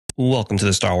Welcome to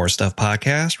the Star Wars Stuff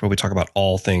Podcast, where we talk about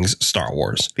all things Star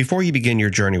Wars. Before you begin your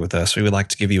journey with us, we would like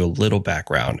to give you a little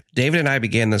background. David and I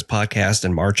began this podcast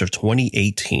in March of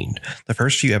 2018. The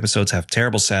first few episodes have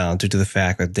terrible sound due to the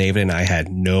fact that David and I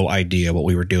had no idea what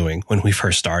we were doing when we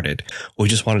first started. We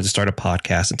just wanted to start a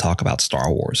podcast and talk about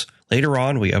Star Wars. Later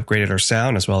on, we upgraded our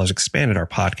sound as well as expanded our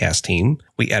podcast team.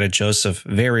 We added Joseph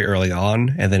very early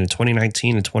on, and then in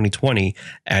 2019 and 2020,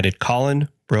 added Colin,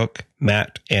 Brooke,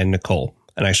 Matt, and Nicole.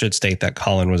 And I should state that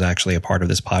Colin was actually a part of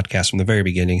this podcast from the very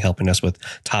beginning, helping us with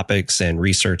topics and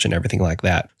research and everything like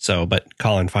that. But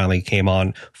Colin finally came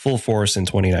on full force in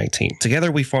 2019.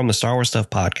 Together, we formed the Star Wars Stuff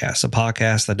Podcast, a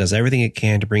podcast that does everything it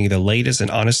can to bring you the latest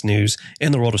and honest news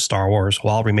in the world of Star Wars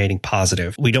while remaining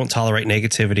positive. We don't tolerate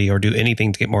negativity or do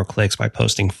anything to get more clicks by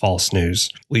posting false news.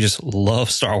 We just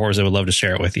love Star Wars and would love to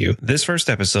share it with you. This first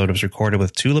episode was recorded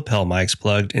with two lapel mics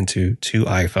plugged into two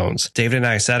iPhones. David and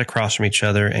I sat across from each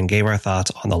other and gave our thoughts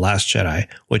on The Last Jedi,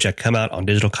 which had come out on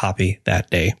digital copy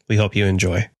that day. We hope you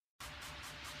enjoy.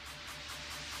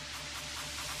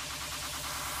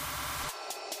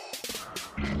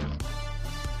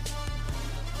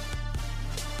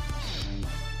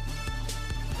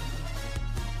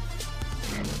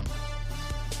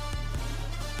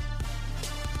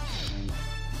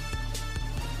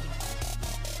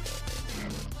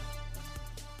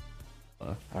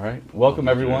 All right, welcome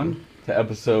everyone to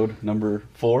episode number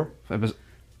 4.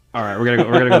 All right, we're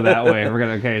gonna go that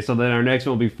way. So then our next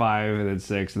one will be 5, and then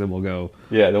 6, and then we'll go.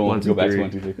 Yeah, then we'll go back to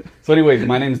 1, 2, 3. So, anyways,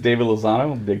 my name is David Lozano.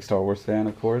 I'm a big Star Wars fan,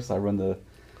 of course. I run the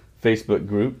Facebook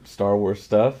group Star Wars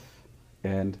Stuff,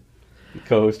 and the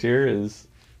co-host here is.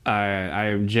 I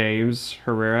am James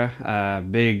Herrera,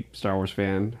 big Star Wars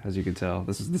fan, as you can tell.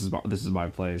 This is my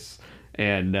place,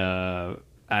 and I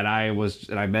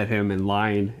met him in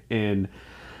line in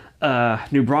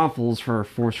New Braunfels for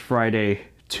Force Friday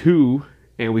 2.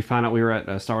 And we found out we were at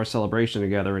a Star Wars Celebration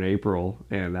together in April,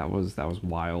 and that was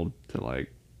wild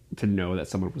to know that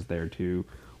someone was there too,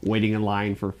 waiting in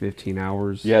line for 15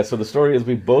 hours. Yeah, so the story is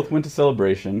we both went to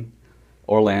Celebration,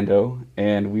 Orlando,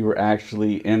 and we were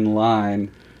actually in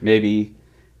line maybe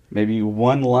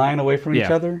one line away from each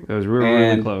other. It was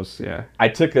really close. Yeah. I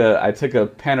took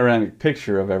a panoramic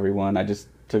picture of everyone. I just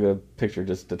took a picture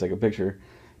just to take a picture,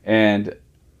 and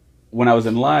when I was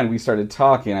in line, we started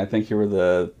talking. I think you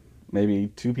were maybe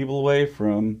 2 people away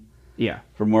from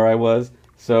where I was.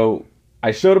 So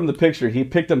I showed him the picture. He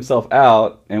picked himself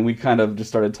out, and we kind of just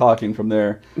started talking from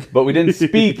there. But we didn't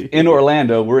speak in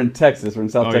Orlando. We're in Texas. We're in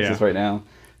South Texas right now.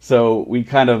 So we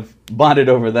kind of bonded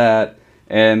over that,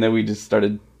 and then we just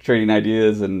started trading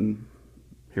ideas, and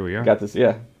here we are. Got this,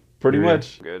 pretty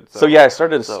much. Good. So I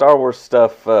started a Star Wars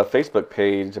Stuff Facebook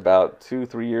page about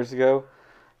 2-3 years ago.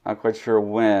 Not quite sure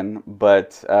when,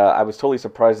 but I was totally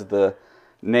surprised that the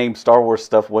name Star Wars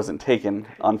Stuff wasn't taken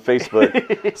on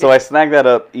Facebook. So I snagged that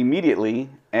up immediately,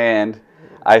 and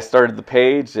I started the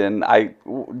page, and I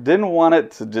didn't want it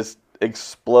to just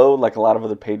explode like a lot of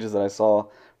other pages that I saw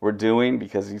were doing,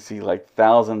 because you see like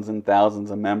thousands and thousands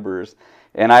of members.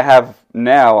 And I have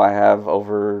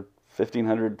over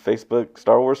 1,500 Facebook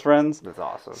Star Wars friends. That's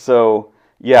awesome. So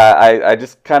yeah, I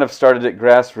just kind of started at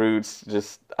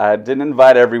grassroots. I didn't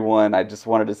invite everyone. I just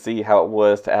wanted to see how it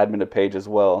was to admin a page as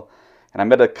well. And I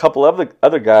met a couple of the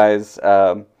other guys,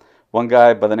 one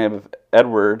guy by the name of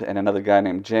Edward and another guy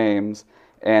named James,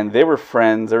 and they were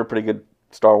friends. They were pretty good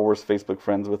Star Wars Facebook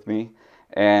friends with me.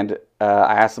 And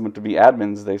I asked them to be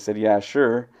admins. They said, yeah,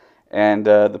 sure. And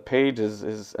the page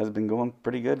has been going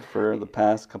pretty good for the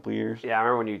past couple of years. Yeah, I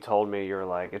remember when you told me, you were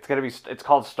like, it's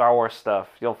called Star Wars Stuff.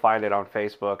 You'll find it on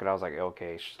Facebook. And I was like,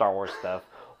 okay, Star Wars Stuff.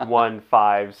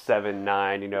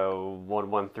 1579,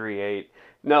 1138.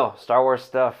 No, Star Wars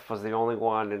Stuff was the only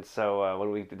one. And so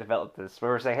when we developed this, we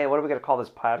were saying, hey, what are we going to call this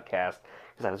podcast?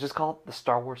 Because I was just called the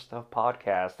Star Wars Stuff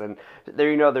Podcast. And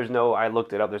there, I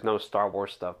looked it up, there's no Star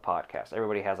Wars Stuff Podcast.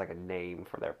 Everybody has like a name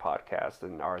for their podcast,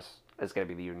 and ours is going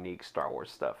to be the unique Star Wars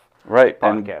Stuff podcast.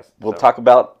 And we'll talk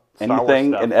about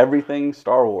anything and everything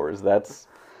Star Wars. That's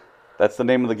the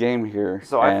name of the game here.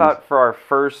 So I thought for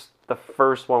the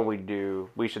first one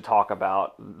we should talk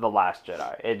about The Last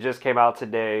Jedi. It just came out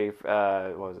today.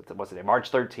 What's the day?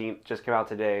 March 13th. Just came out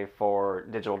today for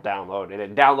digital download, and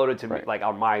it downloaded to me like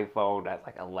on my phone at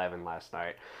like 11 last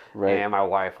night. Right. And my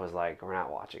wife was like, "We're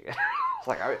not watching it." I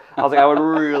was like, I would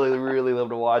really, really love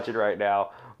to watch it right now,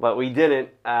 but we didn't.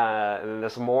 And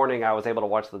this morning I was able to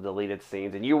watch the deleted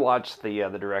scenes, and you watched the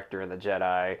director and the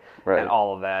Jedi and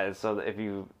all of that. And so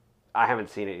I haven't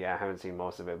seen it yet. I haven't seen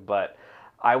most of it, but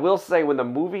I will say when the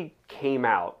movie came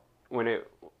out,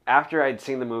 after I'd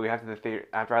seen the movie,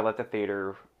 after I left the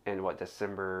theater in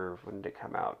December, when did it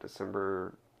come out?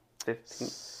 December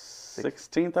 15th,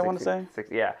 16th, I want to say.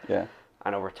 Yeah. Yeah. I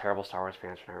know we're terrible Star Wars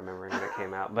fans for not remembering when it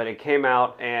came out. But it came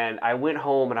out, and I went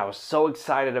home, and I was so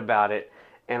excited about it.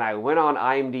 And I went on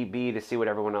IMDb to see what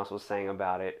everyone else was saying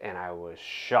about it, and I was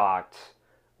shocked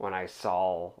when I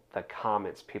saw the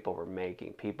comments people were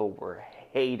making. People were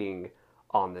hating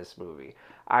on this movie.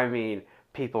 I mean,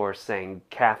 people were saying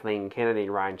Kathleen Kennedy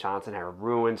and Rian Johnson have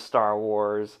ruined Star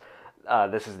Wars.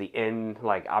 This is the end.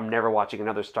 Like, I'm never watching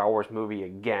another Star Wars movie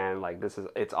again. Like,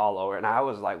 it's all over. And I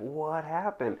was like, what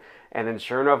happened? And then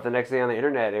sure enough, the next day on the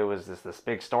internet, it was this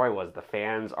big story was the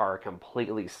fans are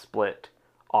completely split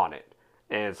on it.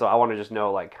 And so I want to just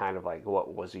know, like, kind of like,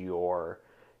 what was your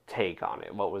take on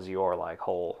it? What was your, like,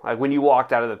 whole, like, when you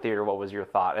walked out of the theater, what was your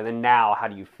thought? And then now, how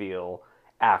do you feel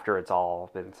after it's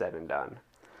all been said and done?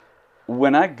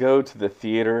 When I go to the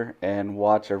theater and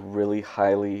watch a really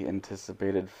highly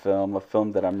anticipated film, a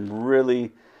film that I'm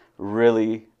really,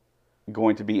 really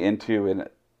going to be into,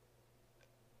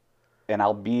 and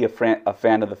I'll be a fan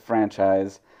of the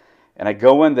franchise, and I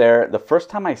go in there, the first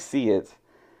time I see it,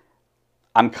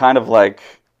 I'm kind of like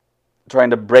trying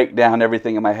to break down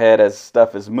everything in my head as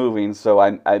stuff is moving, so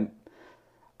I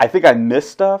think I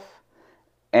missed stuff,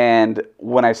 and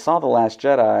when I saw The Last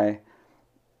Jedi,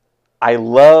 I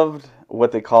loved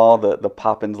what they call the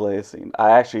Poppins Leia scene.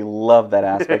 I actually love that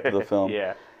aspect of the film.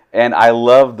 Yeah. And I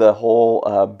love the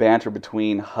whole banter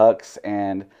between Hux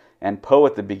and Poe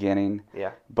at the beginning.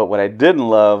 Yeah. But what I didn't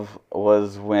love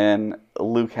was when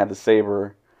Luke had the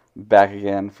saber back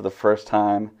again for the first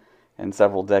time in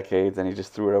several decades, and he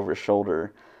just threw it over his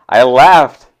shoulder. I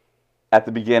laughed at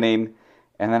the beginning,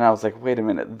 and then I was like, wait a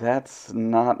minute, that's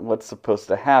not what's supposed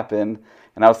to happen.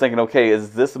 And I was thinking, okay,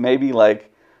 is this maybe like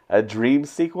a dream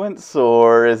sequence,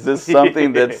 or is this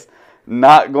something that's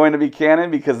not going to be canon?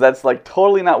 Because that's like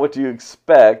totally not what you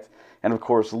expect. And of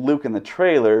course, Luke in the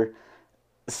trailer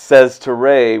says to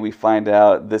Rey, we find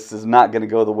out this is not going to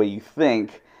go the way you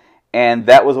think. And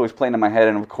that was always playing in my head.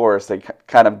 And of course, they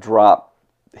kind of drop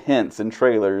hints in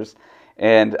trailers.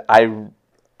 And I mean,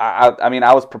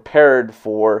 I was prepared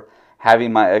for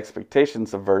having my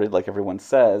expectations subverted, like everyone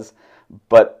says.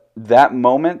 But that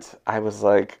moment, I was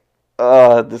like,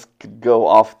 this could go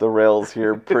off the rails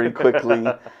here pretty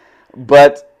quickly.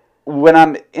 But when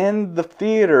I'm in the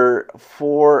theater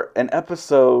for an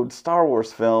episode Star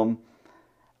Wars film,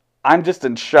 I'm just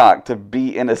in shock to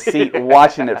be in a seat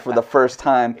watching it for the first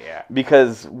time. Yeah.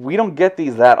 Because we don't get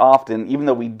these that often, even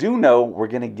though we do know we're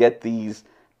going to get these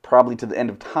probably to the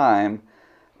end of time.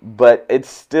 But it's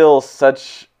still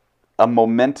such a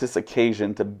momentous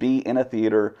occasion to be in a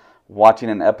theater watching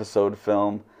an episode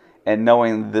film and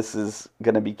knowing this is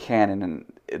going to be canon,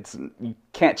 and you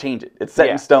can't change it. It's set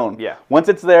in stone. Yeah. Once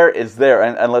it's there, it's there,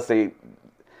 and unless they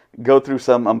go through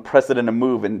some unprecedented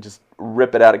move and just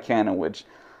rip it out of canon, which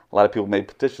a lot of people made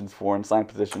petitions for and signed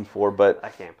petitions for. But I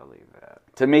can't believe that.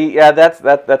 To me, yeah, that's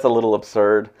a little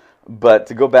absurd. But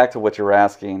to go back to what you're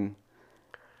asking,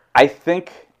 I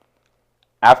think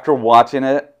after watching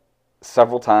it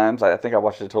several times, I think I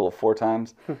watched it a total of 4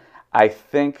 times, I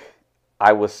think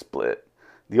I was split.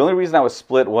 The only reason I was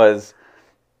split was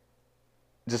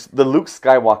just the Luke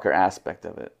Skywalker aspect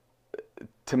of it.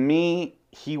 To me,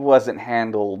 he wasn't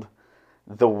handled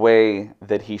the way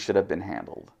that he should have been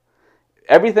handled.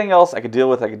 Everything else I could deal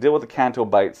with. I could deal with the Canto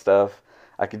Bight stuff.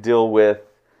 I could deal with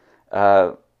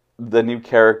the new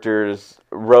characters.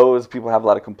 Rose, people have a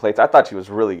lot of complaints. I thought she was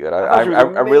really good. I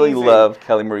really love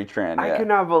Kelly Marie Tran. Yeah. I could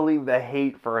not believe the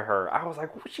hate for her. I was like,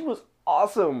 she was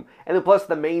awesome. And then plus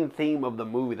the main theme of the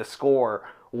movie, the score,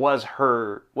 was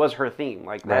her theme.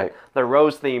 Like that, right. The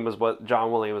Rose theme was what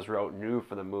John Williams wrote new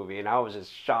for the movie, and I was just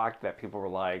shocked that people were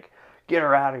like, "Get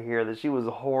her out of here!" That she was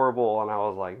horrible, and I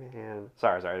was like, "Man,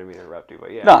 sorry, I didn't mean to interrupt you,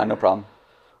 but yeah." No problem.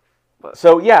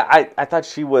 So yeah, I thought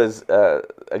she was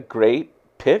a great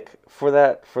pick for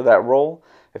that role.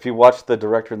 If you watch The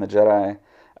Director and the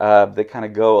Jedi, they kind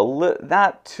of go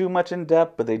not too much in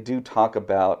depth, but they do talk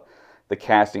about the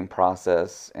casting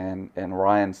process and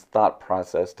Ryan's thought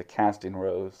process to casting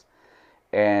Rose.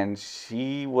 And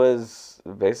she was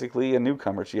basically a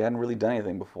newcomer. She hadn't really done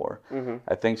anything before. Mm-hmm.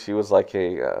 I think she was like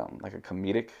a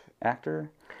comedic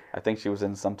actor. I think she was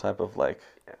in some type of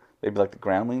maybe like the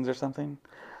Groundlings or something.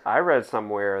 I read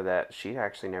somewhere that she'd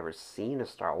actually never seen a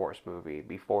Star Wars movie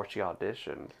before she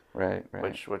auditioned. Right.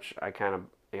 Which I kind of,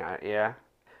 yeah.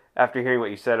 After hearing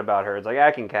what you said about her, it's like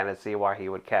I can kind of see why he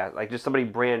would cast just somebody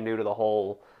brand new to the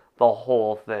whole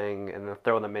thing, and then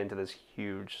throw them into this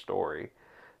huge story.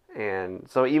 And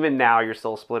so even now you're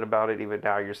still split about it. Even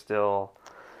now you're still.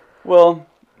 Well,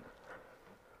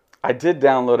 I did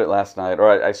download it last night,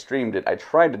 or I streamed it. I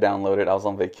tried to download it. I was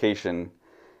on vacation,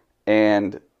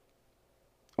 and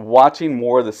watching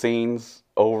more of the scenes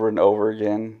over and over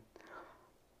again,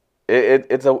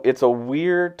 it's a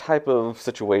weird type of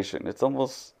situation. It's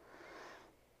almost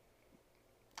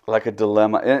like a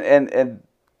dilemma. And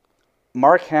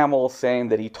Mark Hamill saying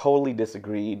that he totally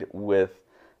disagreed with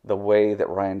the way that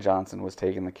Rian Johnson was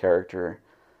taking the character.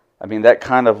 I mean, that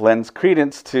kind of lends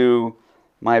credence to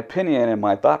my opinion and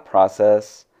my thought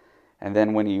process. And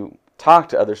then when you talk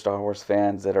to other Star Wars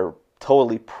fans that are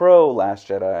totally pro Last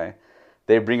Jedi,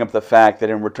 they bring up the fact that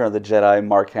in Return of the Jedi,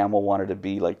 Mark Hamill wanted to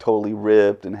be like totally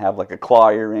ripped and have like a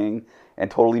claw earring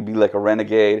and totally be like a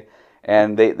renegade.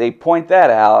 And they point that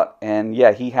out, and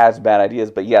yeah, he has bad ideas,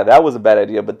 but yeah, that was a bad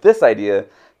idea. But this idea,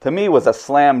 to me, was a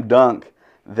slam dunk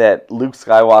that Luke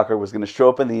Skywalker was going to show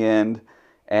up in the end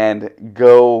and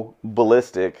go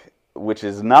ballistic, which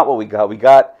is not what we got. We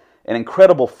got an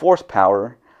incredible force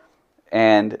power,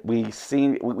 and we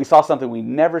saw something we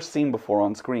never seen before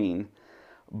on screen.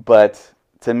 But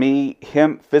to me,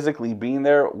 him physically being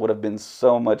there would have been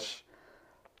so much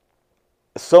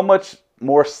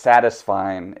more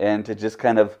satisfying, and to just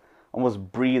kind of almost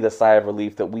breathe a sigh of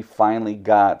relief that we finally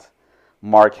got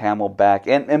Mark Hamill back.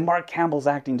 And Mark Hamill's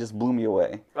acting just blew me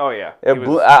away. Oh, yeah.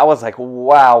 I was like,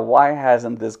 wow, why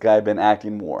hasn't this guy been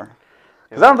acting more?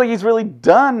 Because I don't think he's really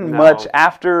done much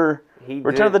after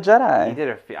Return of the Jedi. He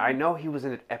did I know he was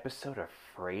in an episode of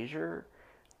Frasier.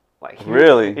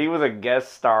 Really? He was a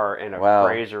guest star in a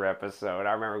Frasier episode.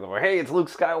 I remember going, hey, it's Luke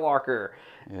Skywalker.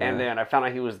 Yeah. And then I found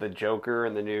out he was the Joker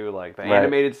in the new, the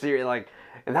animated series.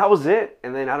 And that was it.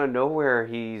 And then out of nowhere,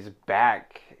 he's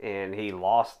back. And he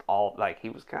lost he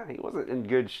wasn't in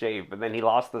good shape. But then he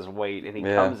lost this weight. And he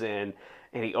comes in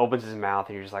and he opens his mouth.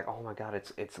 And you're just like, oh my God,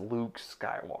 it's Luke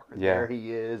Skywalker. Yeah. There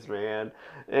he is, man.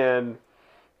 And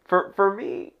for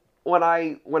me, when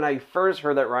I first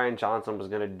heard that Rian Johnson was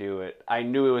going to do it, I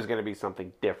knew it was going to be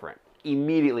something different.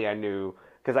 Immediately I knew,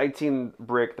 because I'd seen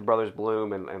Brick, the Brothers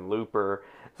Bloom, and Looper.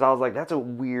 So I was like, that's a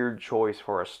weird choice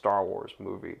for a Star Wars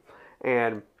movie.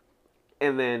 And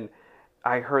then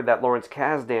I heard that Lawrence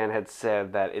Kasdan had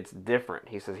said that it's different.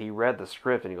 He says he read the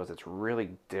script and he goes, it's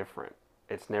really different.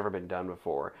 It's never been done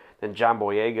before. Then John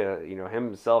Boyega,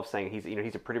 himself saying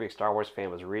he's a pretty big Star Wars fan,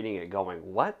 was reading it going,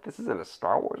 what? This isn't a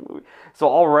Star Wars movie? So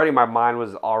already my mind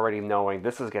was already knowing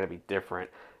this is going to be different.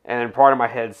 And then part of my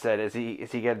head said, is he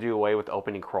going to do away with the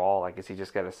opening crawl? Is he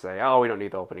just going to say, oh, we don't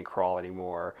need the opening crawl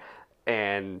anymore?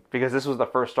 And because this was the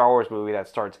first Star Wars movie that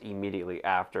starts immediately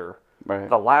after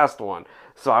the last one.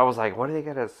 So I was like, what are they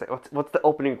going to say? What's the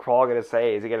opening crawl going to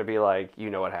say? Is it going to be like, you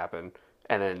know what happened?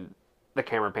 And then the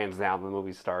camera pans down and the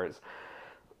movie starts.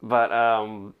 But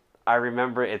I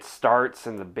remember it starts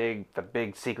in the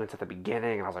big sequence at the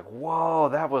beginning, and I was like, whoa,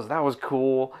 that was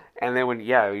cool. And then when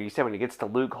you said when he gets to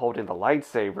Luke holding the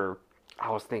lightsaber,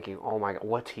 I was thinking, oh my God,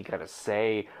 what's he gonna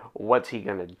say? What's he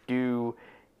gonna do?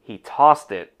 He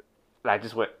tossed it, and I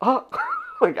just went, oh.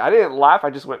 I didn't laugh, I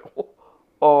just went,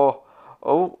 oh,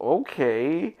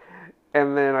 okay.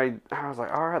 And then I was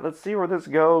like, all right, let's see where this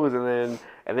goes. And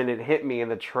then it hit me in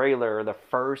the trailer, the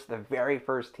very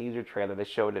first teaser trailer they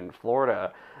showed in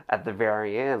Florida. At the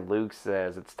very end, Luke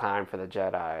says it's time for the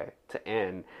Jedi to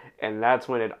end. And that's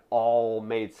when it all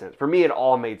made sense. For me, it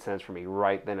all made sense for me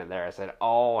right then and there. I said,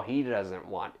 oh, he doesn't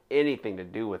want anything to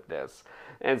do with this.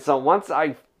 And so once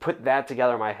I put that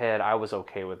together in my head, I was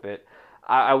okay with it.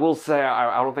 I will say,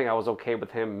 I don't think I was okay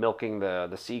with him milking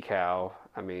the sea cow.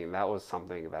 I mean, that was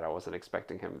something that I wasn't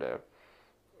expecting him to,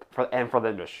 for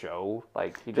them to show.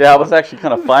 I was actually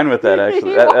kind of fine with that,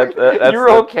 actually. You were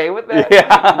okay with that?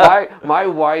 Yeah. My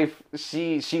wife,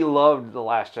 she loved The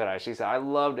Last Jedi. She said, I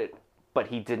loved it, but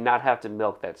he did not have to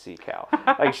milk that sea cow.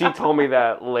 She told me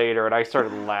that later, and I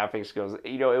started laughing. She goes,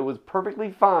 it was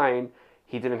perfectly fine.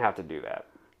 He didn't have to do that.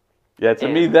 Yeah, to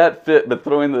me that fit, but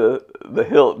throwing the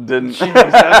hilt didn't. Jeez,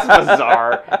 that's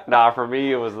bizarre. Nah, for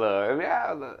me it was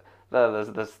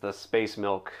the space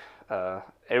milk.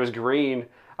 It was green.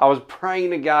 I was praying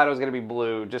to God it was going to be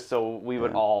blue, just so we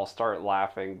would all start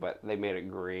laughing, but they made it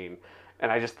green.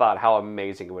 And I just thought how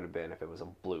amazing it would have been if it was a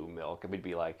blue milk. It would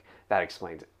be like, that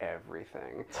explains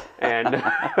everything. And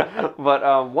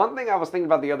but one thing I was thinking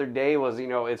about the other day was,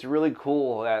 it's really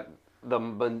cool that the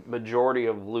majority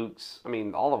of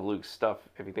all of Luke's stuff,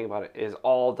 if you think about it, is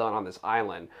all done on this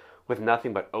island with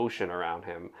nothing but ocean around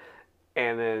him.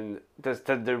 And then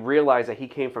to realize that he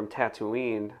came from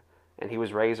Tatooine and he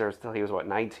was raised there until he was,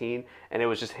 19? And it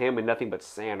was just him and nothing but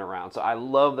sand around. So I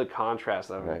love the contrast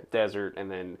of desert,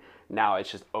 and then now it's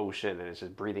just ocean and it's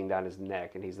just breathing down his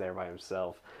neck and he's there by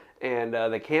himself. And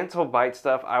the Canto Bight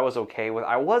stuff I was okay with.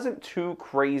 I wasn't too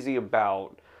crazy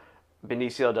about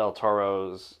Benicio del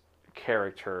Toro's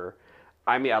character.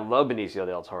 I mean, I love Benicio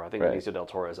del Toro. I think Right. Benicio del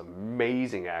Toro is an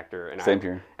amazing actor. And Same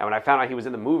here. And when I found out he was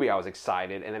in the movie, I was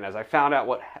excited. And then as I found out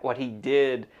what he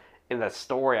did in the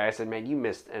story, I said, man, you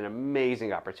missed an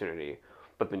amazing opportunity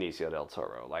with Benicio del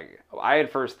Toro. Like, I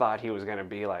had first thought he was going to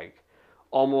be like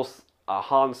almost a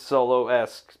Han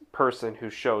Solo-esque person who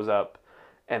shows up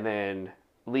and then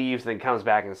leaves, then comes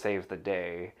back and saves the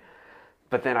day.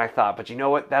 But then I thought, but you know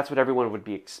what? That's what everyone would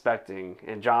be expecting.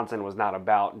 And Johnson was not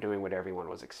about doing what everyone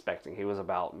was expecting. He was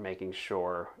about making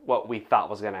sure what we thought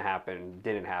was going to happen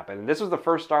didn't happen. And this was the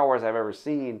first Star Wars I've ever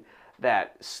seen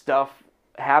that stuff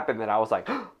happened that I was like,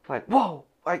 like, whoa!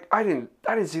 Like I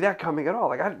didn't see that coming at all.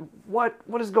 Like what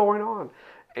is going on?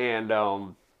 And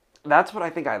that's what I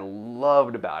think I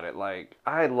loved about it. Like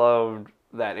I loved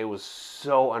that it was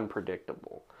so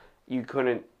unpredictable. You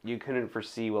couldn't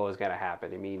foresee what was going to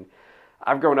happen. I mean,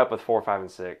 I've grown up with 4, 5,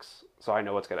 and 6, so I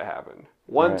know what's going to happen.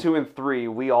 1, Right. 2, and 3,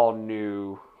 we all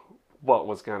knew what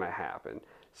was going to happen.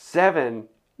 7,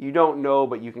 you don't know,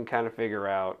 but you can kind of figure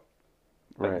out.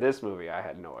 But Right. this movie, I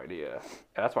had no idea.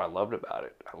 And that's what I loved about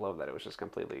it. I love that it was just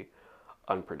completely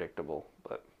unpredictable.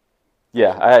 But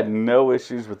Yeah, I had no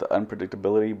issues with the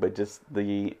unpredictability, but just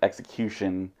the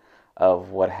execution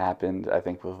of what happened, I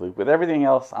think, with Luke. With everything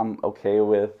else, I'm okay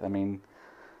with. I mean,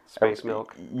 Space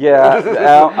Milk.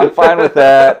 yeah, I'm fine with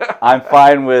that. I'm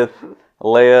fine with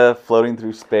Leia floating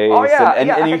through space. Oh, yeah, and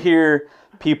yeah. you hear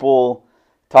people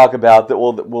talk about that.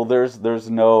 Well, there's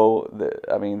no.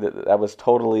 I mean, that was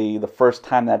totally the first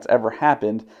time that's ever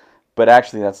happened, but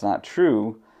actually, that's not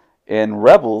true. In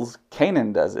Rebels,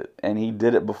 Kanan does it, and he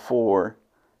did it before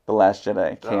The Last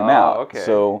Jedi came out. Okay.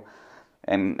 So,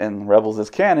 and Rebels is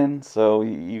canon, so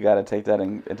you got to take that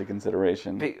into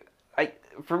consideration.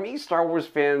 For me, Star Wars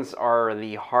fans are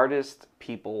the hardest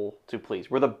people to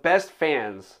please. We're the best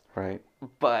fans, Right.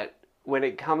 but when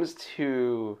it comes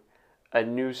to a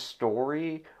new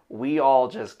story, we all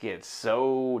just get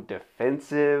so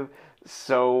defensive,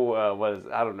 so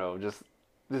I don't know, just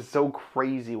so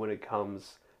crazy when it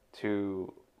comes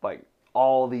to like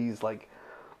all these like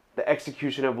the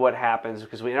execution of what happens,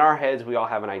 because in our heads we all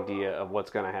have an idea of what's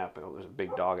going to happen. Oh, there's a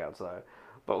big dog outside.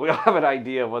 But we all have an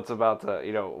idea of what's about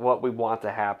to, what we want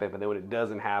to happen. But then when it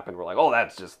doesn't happen, we're like, oh,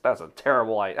 that was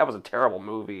a terrible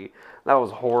movie. That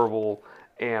was horrible.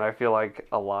 And I feel like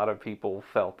a lot of people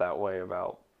felt that way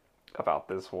about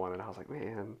this one. And I was like,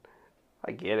 man,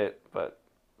 I get it. But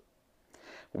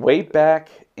Way back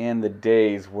in the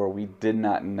days where we did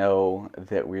not know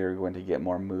that we were going to get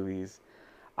more movies,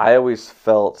 I always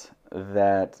felt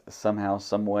that somehow,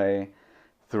 some way,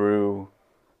 through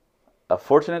a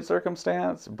fortunate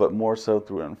circumstance, but more so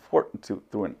through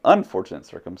an unfortunate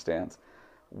circumstance,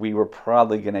 we were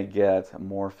probably going to get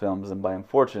more films. And by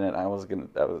unfortunate, I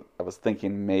was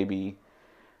thinking maybe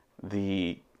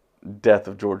the death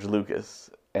of George Lucas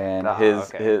and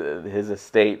his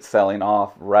estate selling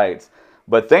off rights.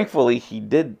 But thankfully, he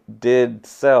did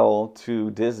sell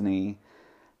to Disney,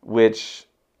 which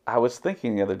I was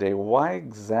thinking the other day, why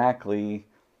exactly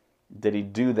did he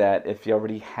do that if he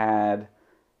already had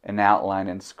an outline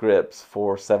and scripts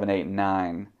for 7, 8, and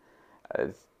 9?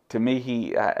 To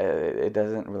me, it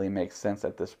doesn't really make sense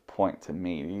at this point to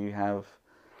me.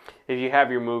 if you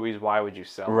have your movies, why would you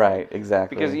sell them? Right,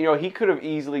 exactly. Because, he could have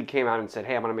easily came out and said,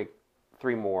 hey, I'm going to make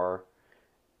 3 more.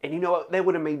 And you know what? They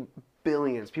would have made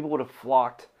billions. People would have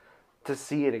flocked to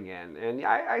see it again. And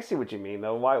I see what you mean,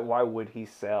 though. Why would he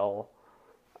sell?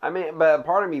 I mean, but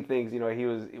part of me thinks, he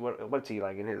was, what's he,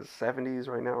 like in his 70s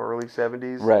right now, early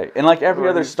 70s? Right. And like every Or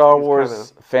other he's Star kinda-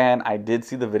 Wars fan, I did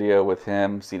see the video with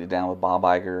him seated down with Bob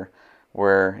Iger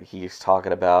where he's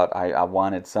talking about, I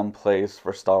wanted some place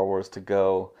for Star Wars to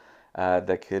go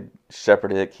that could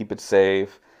shepherd it, keep it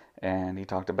safe. And he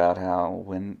talked about how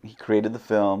when he created the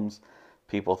films,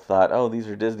 people thought, oh, these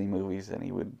are Disney movies. And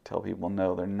he would tell people,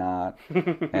 no, they're not.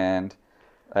 And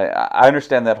I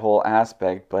understand that whole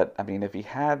aspect, but I mean, if he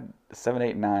had 7,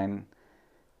 8, 9,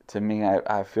 to me,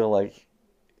 I feel like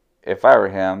if I were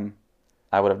him,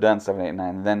 I would have done 7, 8,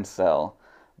 9, then sell.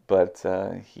 But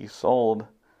he sold,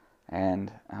 and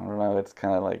I don't know, it's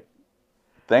kind of like,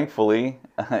 thankfully,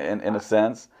 in a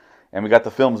sense, and we got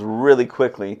the films really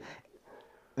quickly.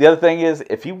 The other thing is,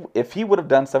 if he would have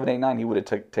done 7, 8, 9, he would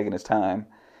have taken his time,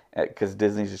 because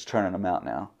Disney's just churning them out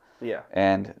now. Yeah.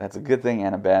 And that's a good thing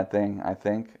and a bad thing, I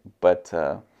think. But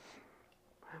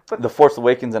The Force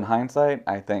Awakens, in hindsight,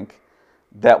 I think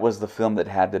that was the film that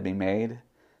had to be made.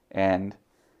 And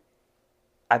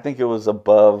I think it was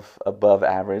above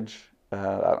average.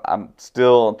 I'm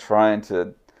still trying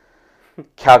to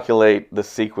calculate the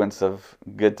sequence of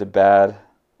good to bad,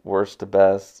 worst to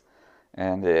best.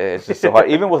 And it's just so hard.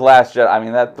 Even with Last Jedi, I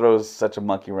mean, that throws such a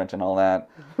monkey wrench in all that.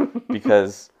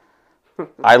 Because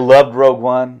I loved Rogue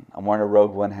One. I'm wearing a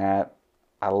Rogue One hat.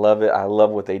 I love it. I love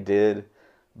what they did.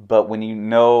 But when you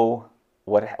know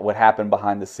what happened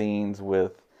behind the scenes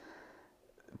with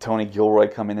Tony Gilroy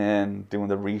coming in, doing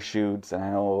the reshoots, and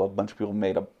I know a bunch of people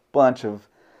made a bunch of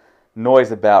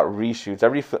noise about reshoots.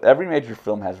 Every major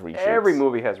film has reshoots. Every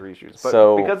movie has reshoots. But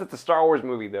So- because it's a Star Wars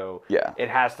movie, though, Yeah. it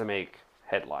has to make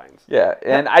headlines. Yeah,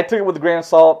 and I took it with a grain of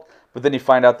salt, but then you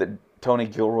find out that Tony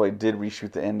Gilroy did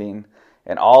reshoot the ending,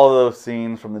 and all of those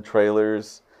scenes from the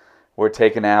trailers were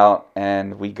taken out,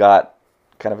 and we got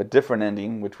kind of a different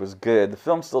ending, which was good. The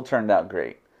film still turned out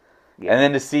great. Yeah. And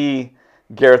then to see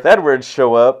Gareth Edwards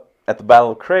show up at the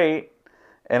Battle of Crate,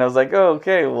 and I was like, oh,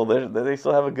 okay, well, they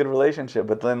still have a good relationship.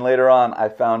 But then later on, I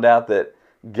found out that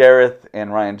Gareth and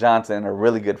Rian Johnson are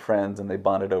really good friends, and they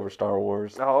bonded over Star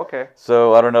Wars. Oh, okay.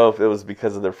 So I don't know if it was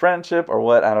because of their friendship or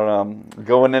what. I don't know. I'm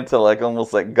going into like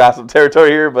almost like gossip territory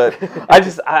here, but I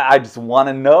just want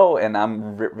to know, and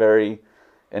I'm very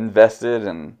invested,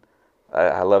 and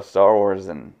I love Star Wars,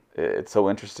 and it's so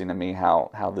interesting to me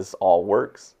how this all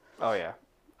works. Oh, yeah.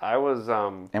 I was,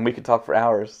 And we could talk for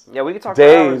hours. yeah, we could talk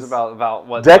Days. for hours about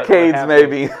what Decades,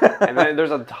 happened. maybe. And then there's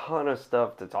a ton of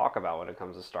stuff to talk about when it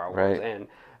comes to Star Wars. Right. And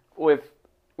with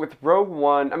Rogue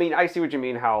One, I mean, I see what you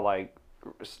mean. How like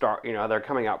they're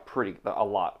coming out a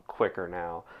lot quicker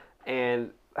now,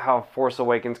 and how Force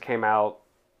Awakens came out,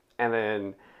 and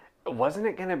then wasn't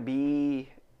it gonna be?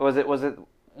 Was Rogue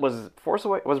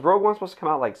One supposed to come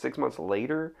out like 6 months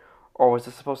later, or was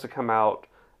it supposed to come out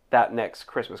that next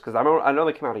Christmas? Because I know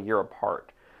they came out a year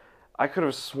apart. I could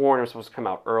have sworn it was supposed to come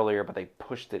out earlier, but they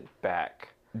pushed it back.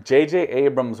 J.J.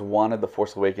 Abrams wanted The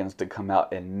Force Awakens to come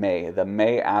out in May, the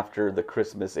May after the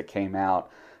Christmas it came out,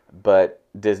 but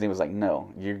Disney was like, no,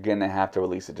 you're going to have to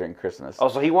release it during Christmas. Oh,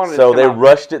 so he wanted So it to they come out.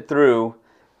 rushed it through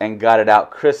and got it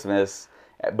out Christmas,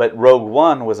 but Rogue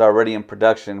One was already in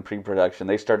production, pre-production.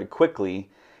 They started quickly,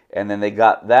 and then they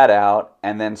got that out,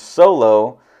 and then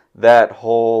Solo, that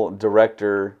whole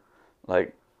director,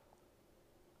 like,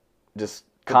 just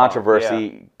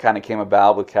controversy kind of came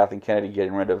about with Kathleen Kennedy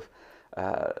getting rid of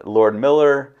Lord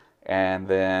Miller and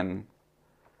then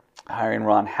hiring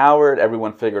Ron Howard.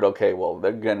 Everyone figured, okay, well,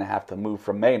 they're going to have to move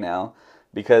from May now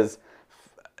because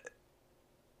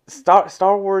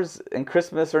Star Wars and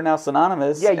Christmas are now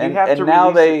synonymous. Yeah, you have and to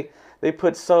now release they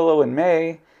put Solo in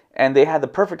May, and they had the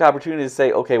perfect opportunity to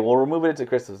say, okay, we'll remove it into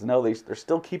Christmas. No, they're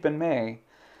still keeping May.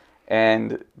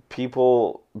 And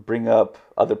people bring up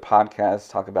other podcasts,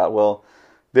 talk about, well,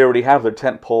 they already have their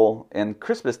tentpole in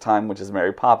Christmas time, which is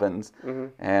Mary Poppins. Mm-hmm.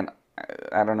 And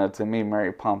I don't know, to me,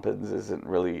 Mary Poppins isn't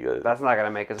really That's not going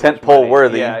to make as much tentpole money.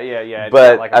 worthy. Yeah. It's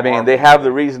But, not like a I mean, Marvel they have the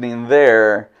movie. reasoning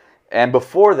there. And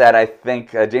before that, I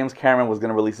think James Cameron was going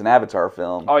to release an Avatar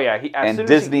film. Oh, yeah. And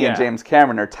Disney and James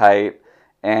Cameron are tight.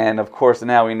 And, of course,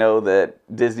 now we know that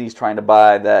Disney's trying to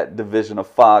buy that division of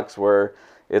Fox where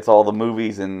it's all the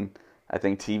movies and I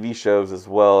think TV shows as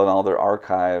well and all their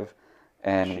archive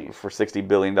and for $60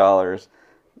 billion.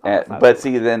 But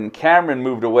see, then Cameron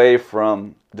moved away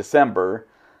from December.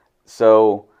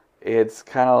 So it's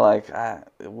kind of like,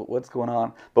 what's going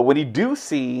on? But when you do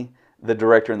see the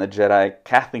director in The Jedi,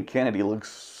 Kathleen Kennedy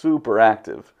looks super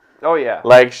active. Oh, yeah.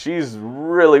 Like, she's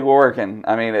really working.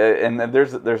 I mean, and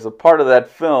there's a part of that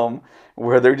film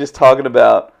where they're just talking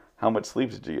about how much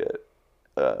sleep did you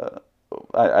get?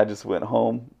 I just went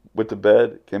home, went to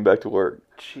bed, came back to work.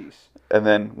 Jeez. And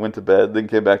then went to bed, then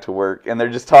came back to work. And they're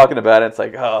just talking about it. It's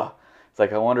like,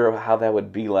 I wonder how that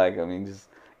would be like. I mean, just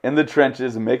in the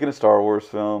trenches and making a Star Wars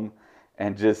film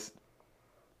and just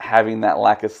having that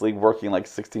lack of sleep, working like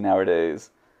 16-hour days.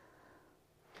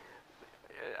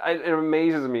 It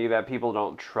amazes me that people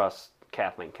don't trust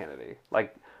Kathleen Kennedy.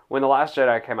 Like, when The Last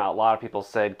Jedi came out, a lot of people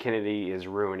said Kennedy is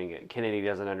ruining it. Kennedy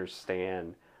doesn't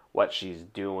understand what she's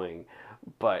doing.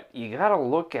 But you got to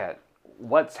look at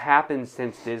what's happened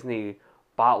since Disney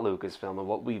bought Lucasfilm and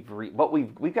what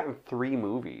we've gotten 3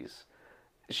 movies.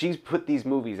 She's put these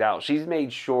movies out. She's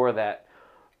made sure that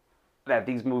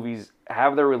these movies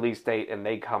have their release date and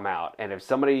they come out. And if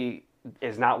somebody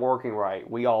is not working right,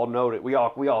 we all know it. We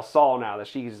all saw now that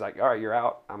she's like, all right, you're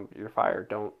out. You're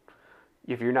fired.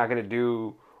 If you're not going to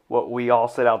do what we all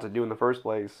set out to do in the first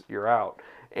place, you're out.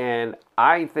 And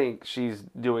I think she's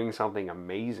doing something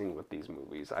amazing with these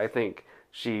movies. I think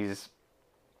she's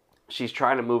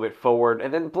trying to move it forward.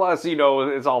 And then plus,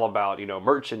 it's all about,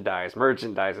 merchandise.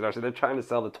 And so they're trying to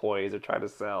sell the toys. They're trying to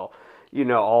sell,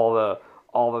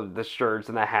 all the shirts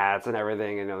and the hats and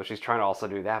everything. And, she's trying to also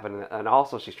do that. And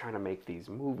also she's trying to make these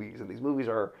movies. And these movies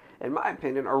are, in my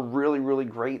opinion, are really, really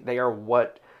great. They are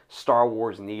what Star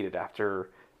Wars needed after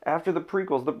the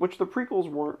prequels, which the prequels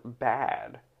weren't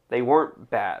bad. They weren't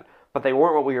bad, but they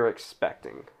weren't what we were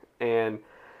expecting. And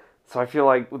so I feel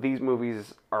like these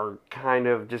movies are kind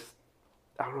of just,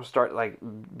 I don't know, start like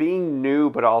being new,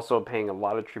 but also paying a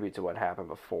lot of tribute to what happened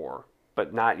before,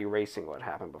 but not erasing what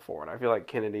happened before. And I feel like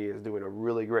Kennedy is doing a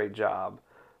really great job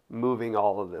moving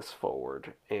all of this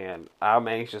forward. And I'm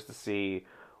anxious to see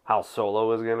how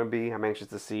Solo is going to be. I'm anxious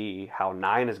to see how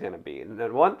 9 is going to be. And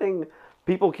then one thing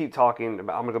people keep talking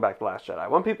about, I'm going to go back to The Last Jedi.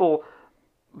 One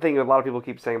thing a lot of people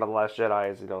keep saying about The Last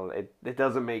Jedi is, it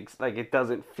doesn't it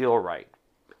doesn't feel right.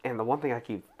 And the one thing I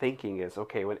keep thinking is,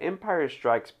 okay, when Empire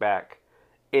Strikes Back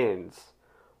ends,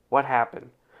 what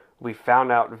happened? We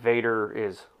found out Vader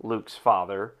is Luke's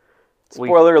father.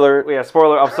 Spoiler alert. Yeah,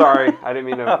 spoiler. I'm sorry. I didn't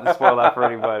mean to spoil that for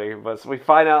anybody. But we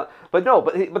find out. But no,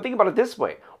 but think about it this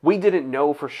way. We didn't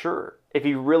know for sure. If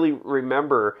you really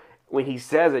remember, when he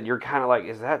says it, you're kind of like,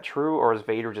 is that true? Or is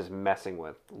Vader just messing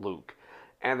with Luke?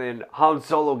 And then Han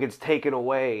Solo gets taken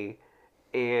away.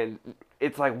 And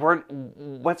it's like,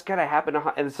 what's going to happen to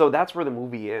Han? And so that's where the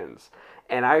movie ends.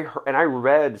 And I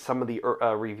read some of the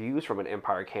reviews from when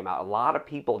Empire came out. A lot of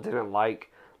people didn't like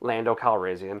Lando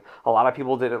Calrissian. A lot of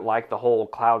people didn't like the whole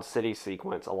Cloud City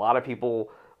sequence. A lot of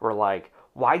people were like,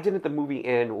 why didn't the movie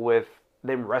end with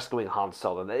them rescuing Han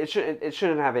Solo? It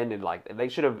shouldn't have ended like that.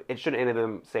 It should have ended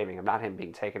them saving him, not him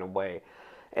being taken away.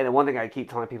 And the one thing I keep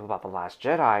telling people about The Last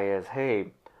Jedi is,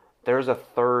 hey, there's a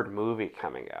third movie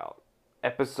coming out.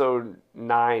 Episode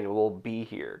 9 will be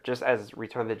here, just as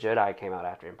Return of the Jedi came out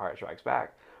after Empire Strikes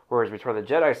Back. Whereas Return of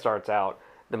the Jedi starts out,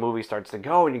 the movie starts to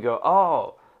go, and you go,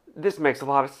 oh, this makes a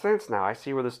lot of sense now. I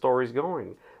see where the story's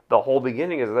going. The whole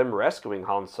beginning is them rescuing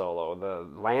Han Solo. The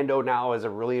Lando now is a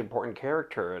really important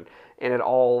character, and it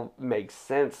all makes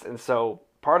sense. And so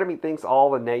part of me thinks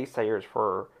all the naysayers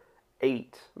for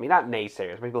 8, I mean, not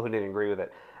naysayers, people who didn't agree with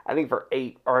it, I think for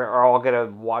 8 are all going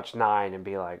to watch 9 and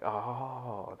be like,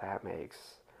 oh, that makes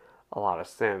a lot of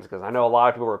sense. Because I know a lot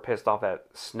of people were pissed off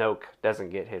that Snoke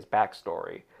doesn't get his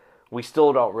backstory. We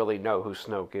still don't really know who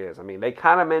Snoke is. I mean, they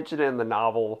kind of mention it in the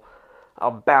novel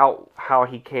about how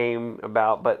he came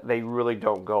about, but they really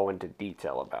don't go into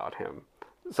detail about him.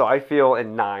 So I feel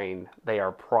in 9, they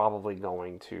are probably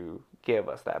going to give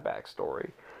us that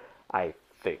backstory. I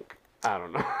think. I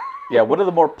don't know. Yeah, one of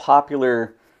the more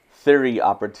popular theory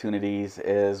opportunities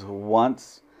is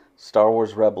once Star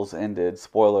Wars Rebels ended,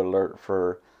 spoiler alert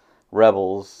for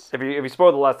Rebels. If you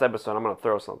spoil the last episode, I'm going to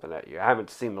throw something at you. I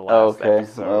haven't seen the last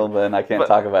episode. Well, then I can't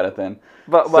talk about it then.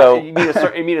 But So, you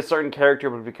mean a certain character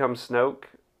would become Snoke?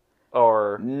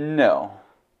 Or no.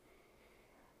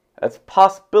 That's a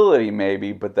possibility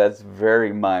maybe, but that's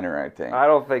very minor, I think.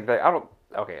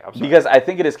 Okay, I'm sorry. Because I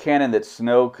think it is canon that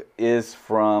Snoke is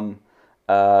from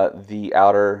the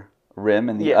Outer Rim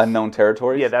and the Unknown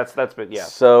Territories. Yeah, that's been, yeah.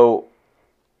 So,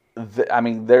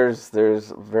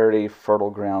 there's very fertile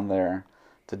ground there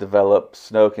to develop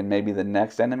Snoke in maybe the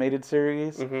next animated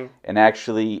series and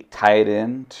actually tie it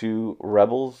in to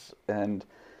Rebels and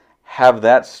have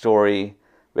that story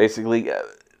basically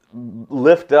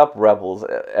lift up Rebels.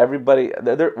 Everybody,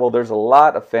 there's a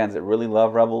lot of fans that really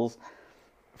love Rebels.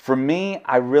 For me,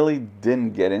 I really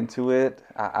didn't get into it.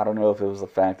 I don't know if it was the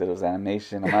fact that it was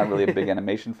animation. I'm not really a big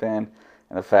animation fan.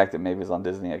 And the fact that maybe it's on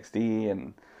Disney XD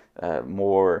and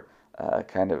more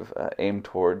kind of aimed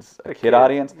towards a kid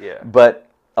audience. Yeah. But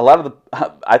a lot of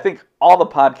I think all the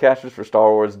podcasters for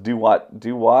Star Wars do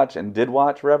watch and did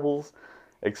watch Rebels,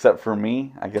 except for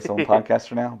me. I guess I'm a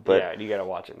podcaster now. But yeah, you got to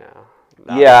watch it now.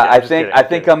 No, yeah, I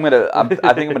think I'm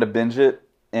gonna binge it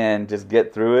and just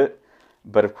get through it.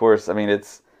 But of course, I mean,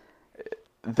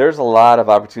 there's a lot of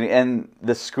opportunity, and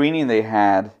the screening they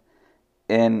had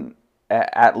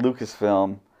at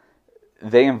Lucasfilm,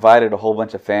 they invited a whole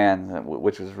bunch of fans,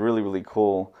 which was really, really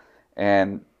cool,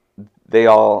 and they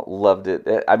all loved it.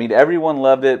 I mean, everyone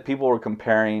loved it. People were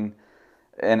comparing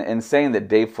and saying that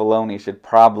Dave Filoni should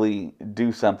probably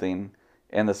do something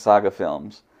in the saga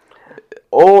films,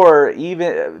 or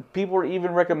even people were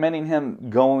even recommending him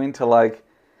going to like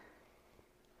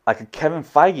a Kevin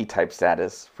Feige type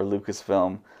status for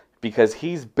Lucasfilm, because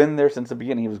he's been there since the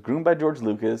beginning. He was groomed by George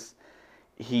Lucas.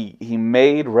 He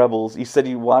made Rebels. You said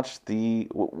you watched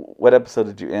what episode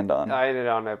did you end on? I ended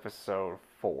on episode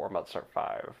 4. I'm about to start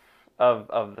 5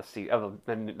 of the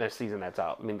season that's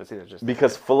out. I mean, the season's just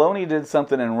because Filoni did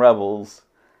something in Rebels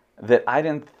that I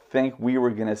didn't think we were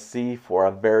gonna see for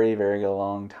a very, very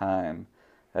long time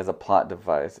as a plot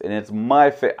device, and it's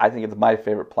I think it's my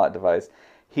favorite plot device.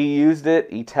 He used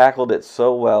it. He tackled it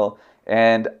so well,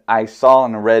 and I saw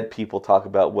and read people talk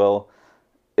about, well,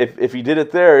 if he did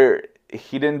it there,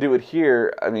 he didn't do it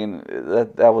here. I mean,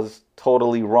 that was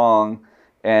totally wrong,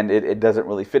 and it doesn't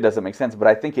really fit, doesn't make sense. But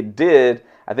I think it did.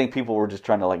 I think people were just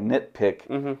trying to like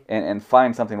nitpick and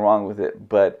find something wrong with it.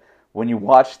 But when you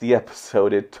watch the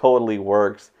episode, it totally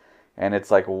works, and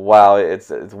it's like, wow, it's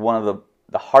one of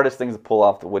the hardest things to pull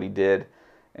off what he did,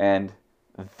 and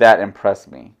that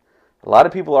impressed me. A lot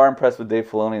of people are impressed with Dave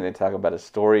Filoni. They talk about his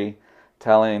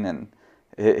storytelling and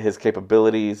his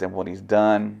capabilities and what he's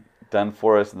done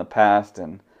for us in the past,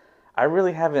 and I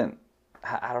really haven't,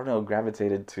 I don't know,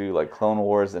 gravitated to like Clone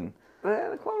Wars and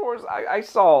The Clone Wars, I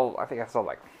think I saw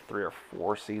like 3 or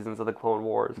 4 seasons of the Clone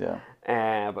Wars. Yeah.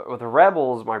 But with the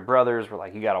Rebels, my brothers were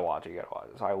like, you gotta watch it.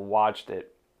 So I watched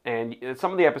it, and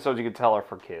some of the episodes you could tell are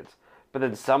for kids, but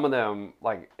then some of them,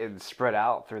 like, it's spread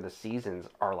out through the seasons,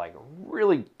 are like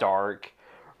really dark,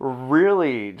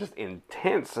 really just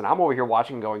intense, and I'm over here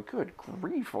watching going, good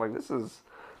grief, like this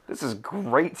is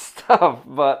great stuff.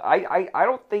 But I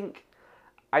don't think,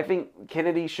 I think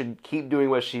Kennedy should keep doing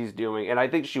what she's doing, and I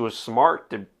think she was smart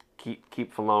to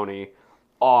keep Filoni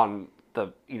on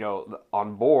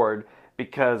on board,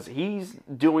 because he's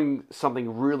doing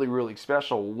something really, really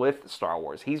special with Star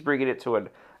Wars. He's bringing it to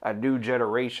a new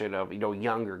generation of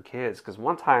younger kids. Because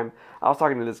one time I was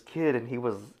talking to this kid, and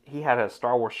he had a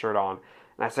Star Wars shirt on,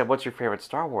 and I said, "What's your favorite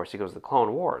Star Wars?" He goes, "The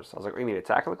Clone Wars." I was like, "You mean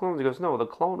Attack of the Clones?" He goes, "No, The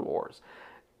Clone Wars."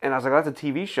 And I was like, "That's a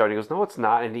TV show." And he goes, "No, it's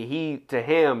not." And to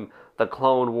him, the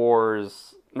Clone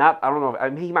Wars, I don't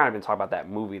know, he might have been talking about that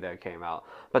movie that came out,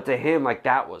 but to him, like,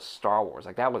 that was Star Wars.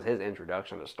 Like, that was his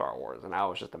introduction to Star Wars. And I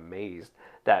was just amazed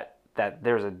that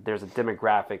there's a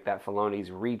demographic that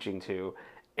Filoni's reaching to,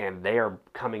 and they are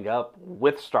coming up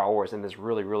with Star Wars in this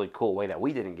really, really cool way that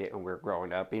we didn't get when we were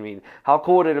growing up. I mean, how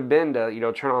cool would it have been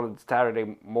to, turn on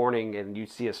Saturday morning and you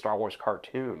see a Star Wars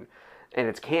cartoon, and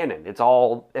it's canon. It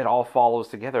all follows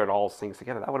together. It all sings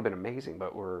together. That would have been amazing,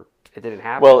 but it didn't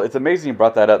happen. Well, it's amazing you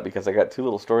brought that up, because I got 2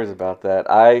 little stories about that.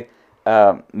 I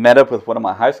met up with one of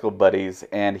my high school buddies,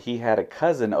 and he had a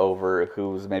cousin over who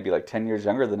was maybe like 10 years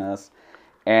younger than us,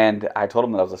 and I told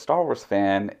him that I was a Star Wars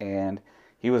fan, and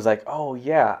he was like, "Oh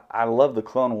yeah, I love the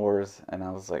Clone Wars," and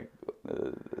I was like,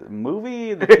 "The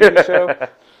movie, the TV show?"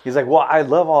 He's like, "Well, I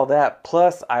love all that.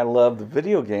 Plus, I love the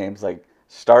video games like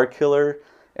Star Killer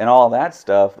and all that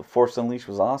stuff. The Force Unleashed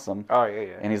was awesome." Oh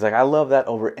yeah. And he's like, "I love that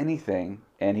over anything."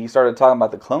 And he started talking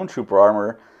about the Clone Trooper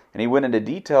armor, and he went into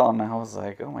detail, and I was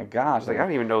like, "Oh my gosh!" I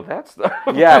don't even know that stuff.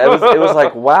 Yeah, it was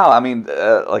like, wow. I mean,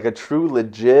 like a true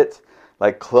legit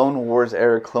like Clone Wars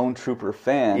era Clone Trooper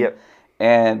fan. Yep.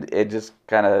 And it just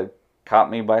kind of caught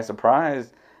me by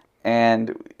surprise.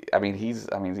 And I mean, he's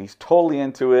totally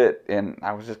into it, and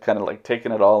I was just kind of like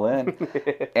taking it all in.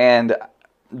 And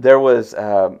there was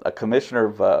a commissioner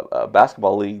of a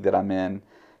basketball league that I'm in.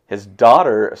 His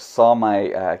daughter saw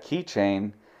my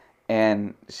keychain,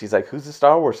 and she's like, "Who's a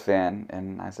Star Wars fan?"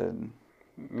 And I said,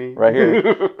 "Me, right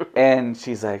here." And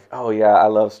she's like, "Oh yeah, I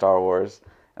love Star Wars."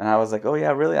 And I was like, "Oh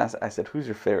yeah, really?" I said, "Who's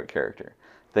your favorite character?"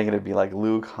 Thinking it'd be like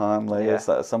Luke, Han,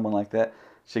 Leia, someone like that.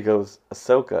 She goes,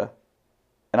 "Ahsoka."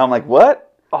 And I'm like,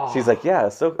 "What?" Oh. She's like, "Yeah,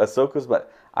 Ahsoka's,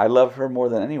 but I love her more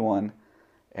than anyone."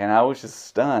 And I was just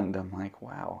stunned. I'm like,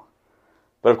 wow.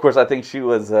 But of course, I think she's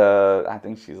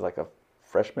like a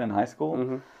freshman in high school.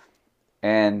 Mm-hmm.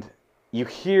 And you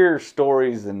hear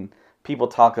stories and people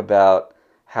talk about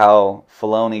how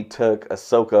Filoni took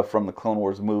Ahsoka from the Clone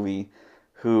Wars movie,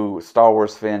 who Star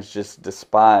Wars fans just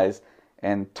despise,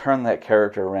 and turned that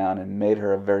character around and made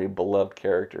her a very beloved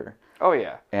character. Oh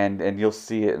yeah. And you'll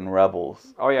see it in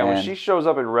Rebels. Oh yeah, when she shows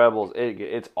up in Rebels,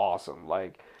 it's awesome.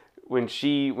 Like when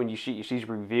she's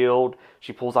revealed,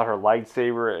 she pulls out her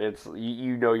lightsaber. It's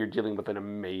you're dealing with an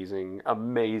amazing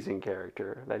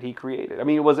character that he created. I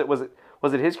mean, was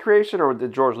it his creation, or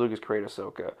did George Lucas create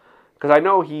Ahsoka? Because I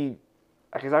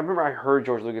remember I heard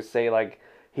George Lucas say like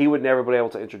he would never be able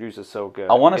to introduce Ahsoka.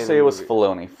 I want to say it was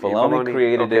Filoni. Filoni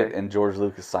created okay. it, and George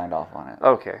Lucas signed off on it.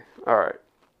 Okay, all right.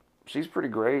 She's pretty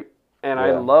great, and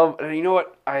yeah. and you know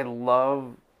what? I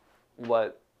love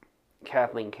what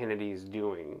Kathleen Kennedy's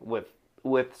doing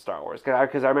with Star Wars.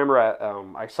 Because I remember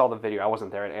I saw the video. I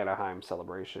wasn't there at Anaheim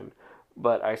Celebration,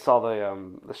 but I saw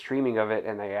the streaming of it,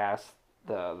 and they asked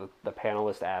the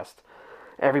panelists asked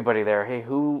everybody there, "Hey,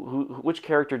 which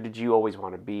character did you always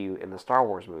want to be in the Star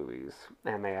Wars movies?"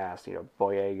 And they asked,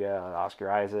 Boyega, Oscar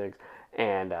Isaac,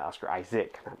 and Oscar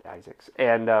Isaac, not Isaacs.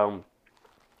 And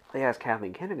they asked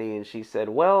Kathleen Kennedy, and she said,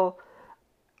 "Well,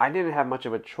 I didn't have much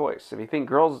of a choice. If you think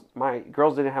my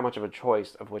girls didn't have much of a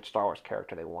choice of which Star Wars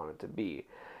character they wanted to be."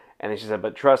 And then she said,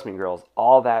 "But trust me, girls,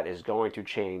 all that is going to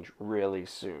change really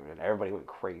soon." And everybody went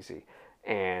crazy.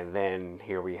 And then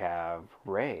here we have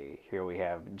Rey. Here we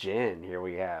have Jin. Here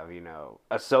we have, you know,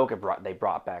 Ahsoka. They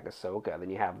brought back Ahsoka. Then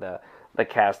you have the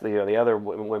cast, you know, the other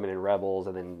women in Rebels,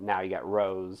 and then now you got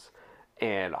Rose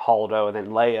and Holdo, and then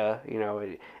Leia. You know,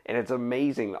 and it's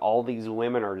amazing. All these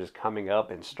women are just coming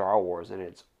up in Star Wars, and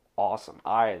it's awesome.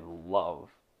 I love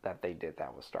that they did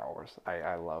that with Star Wars.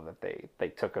 I love that they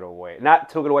took it away. Not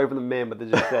took it away from the men, but they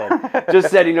just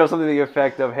said, you know, something to the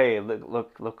effect of, hey,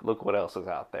 look what else is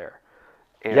out there.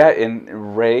 And yeah,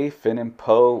 and Rey, Finn, and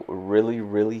Poe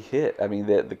really hit. I mean,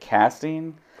 the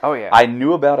casting. Oh yeah. I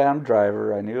knew about Adam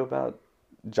Driver. I knew about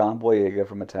John Boyega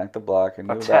from Attack the Block. I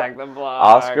knew about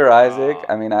Oscar Isaac.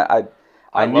 I mean, I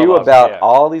knew about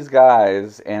all these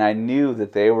guys, and I knew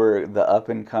that they were the up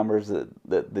and comers, the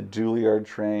Juilliard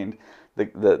trained,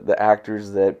 the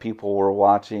actors that people were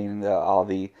watching, all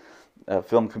the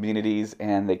film communities,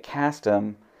 and they cast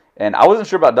them. And I wasn't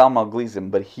sure about Domhnall Gleeson,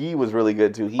 but he was really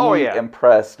good too. He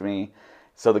impressed me.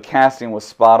 So the casting was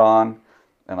spot on,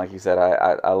 and like you said,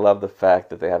 I love the fact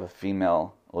that they have a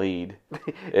female lead.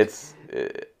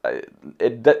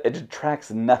 It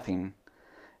detracts nothing.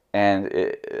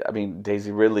 And I mean,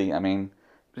 Daisy Ridley. I mean,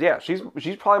 yeah, she's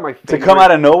probably my favorite. To come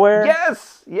out of nowhere.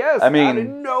 Yes. I mean, out of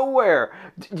nowhere.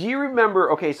 Do you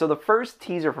remember? Okay, so the first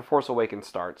teaser for Force Awakens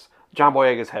starts. John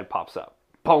Boyega's head pops up.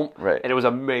 Boom. Right. And it was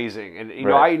amazing. And you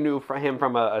know, I knew him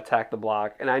from Attack the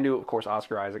Block, and I knew, of course,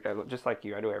 Oscar Isaac. Just like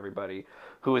you, I knew everybody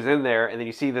who was in there. And then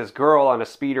you see this girl on a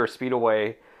speeder speed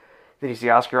away. Then you see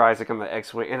Oscar Isaac on the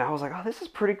X-wing, and I was like, oh, this is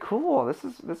pretty cool.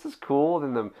 This is cool.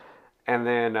 And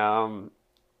then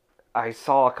I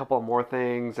saw a couple more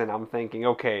things, and I'm thinking,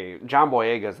 okay, John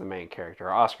Boyega's the main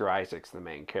character, Oscar Isaac's the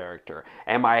main character,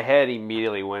 and my head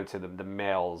immediately went to the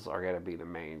males are going to be the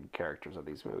main characters of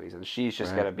these movies, and she's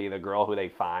just going to be the girl who they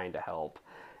find to help.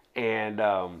 And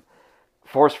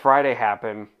Force Friday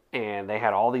happened, and they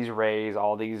had all these Reys,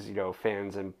 all these, you know,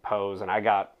 Finns and Poes, and I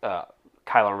got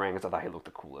Kylo Ren because I thought he looked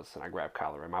the coolest, and I grabbed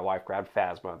Kylo Ren. My wife grabbed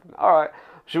Phasma. All right,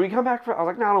 should we come back for? I was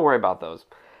like, no, don't worry about those.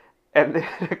 And then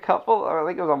I think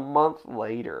it was a month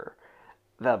later,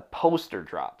 the poster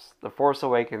drops. The Force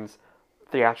Awakens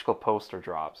theatrical poster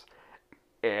drops.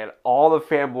 And all the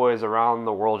fanboys around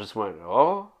the world just went,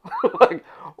 oh? Like,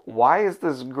 why is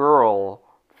this girl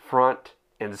front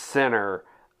and center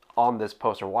on this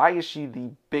poster? Why is she the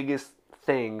biggest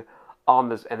thing on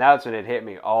this? And that's when it hit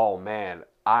me. Oh, man,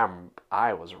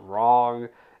 I was wrong.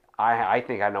 I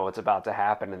think I know what's about to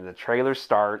happen. And the trailer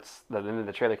starts. Then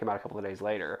the trailer came out a couple of days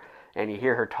later. And you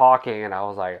hear her talking, and I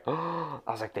was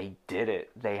like, they did it.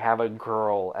 They have a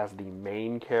girl as the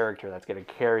main character that's going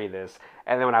to carry this.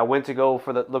 And then when I went to go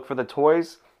look for the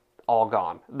toys, all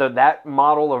gone. That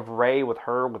model of Rey with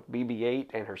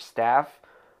BB-8 and her staff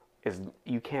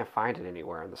you can't find it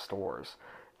anywhere in the stores.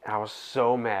 And I was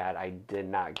so mad I did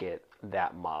not get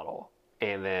that model.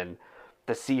 And then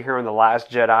to see her in The Last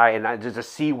Jedi, and just to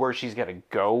see where she's going to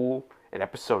go in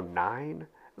Episode 9.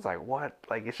 It's like, what?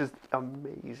 Like, it's just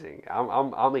amazing.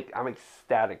 I'm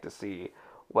ecstatic to see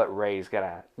what Rey's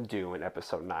gonna do in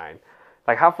Episode 9.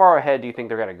 Like, how far ahead do you think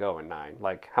they're gonna go in 9?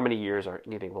 Like, how many years do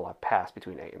you think will have passed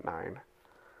between 8 and 9?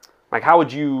 Like, how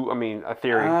would you? I mean, fan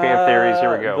theories.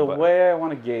 Here we go. The way I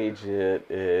want to gauge it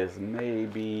is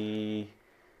maybe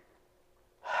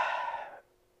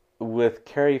with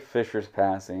Carrie Fisher's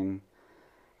passing,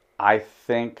 I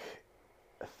think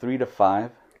 3 to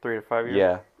 5. 3 to 5 years.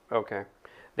 Yeah. Okay.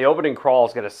 The opening crawl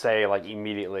is going to say, like,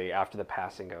 immediately after the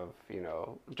passing of, you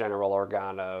know, General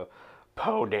Organa,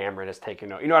 Poe Dameron is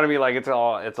taken over. You know what I mean? Like, it's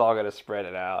all going to spread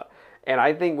it out. And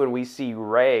I think when we see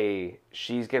Rey,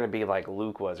 she's going to be like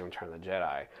Luke was in Return of the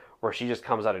Jedi, where she just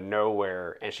comes out of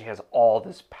nowhere and she has all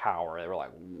this power. They were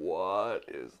like, what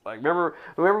is... Like, remember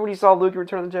when you saw Luke in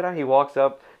Return of the Jedi? He walks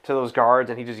up to those guards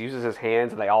and he just uses his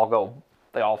hands and they all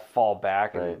fall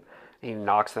back and... Right. He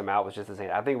knocks them out with just his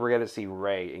hand. I think we're going to see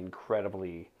Rey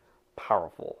incredibly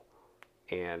powerful.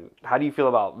 And how do you feel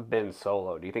about Ben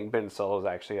Solo? Do you think Ben Solo is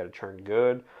actually going to turn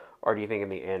good? Or do you think in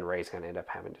the end Rey's going to end up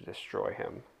having to destroy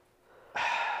him?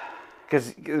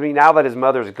 Because, I mean, now that his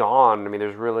mother's gone, I mean,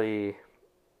 there's really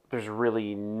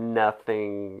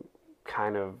nothing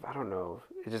kind of, I don't know.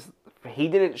 It just, he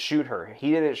didn't shoot her. He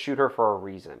didn't shoot her for a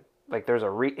reason. Like, there's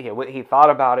he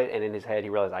thought about it, and in his head he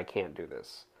realized, I can't do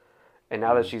this. And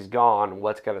now that she's gone,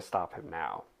 what's going to stop him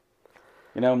now?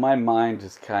 You know, my mind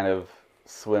just kind of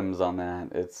swims on that.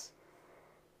 It's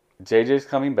JJ's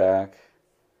coming back.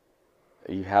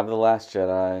 You have The Last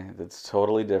Jedi. That's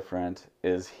totally different.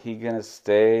 Is he going to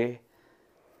stay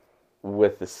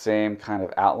with the same kind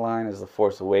of outline as The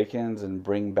Force Awakens and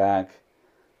bring back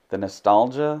the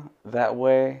nostalgia that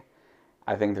way?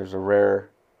 I think there's a rare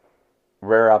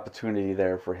rare opportunity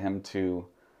there for him to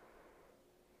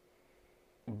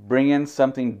bring in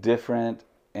something different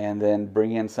and then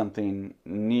bring in something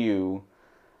new.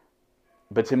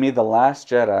 But to me, The Last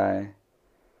Jedi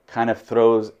kind of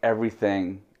throws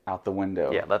everything out the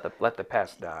window. Yeah, let the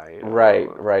past die.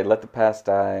 Right. Let the past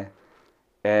die.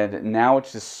 And now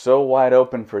it's just so wide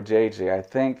open for JJ. I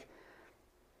think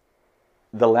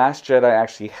The Last Jedi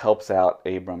actually helps out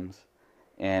Abrams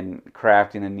in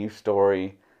crafting a new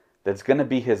story that's going to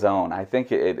be his own. I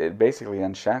think it basically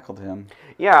unshackled him.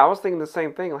 Yeah, I was thinking the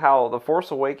same thing. How The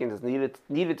Force Awakens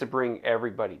needed to bring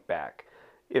everybody back.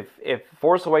 If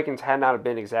Force Awakens had not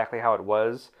been exactly how it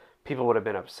was, people would have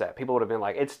been upset. People would have been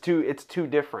like, it's too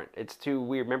different. It's too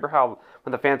weird. Remember how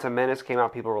when The Phantom Menace came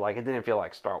out, people were like, it didn't feel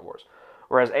like Star Wars.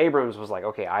 Whereas Abrams was like,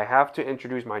 okay, I have to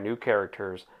introduce my new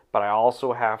characters, but I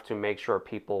also have to make sure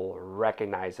people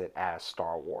recognize it as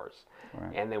Star Wars.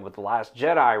 Right. And then with The Last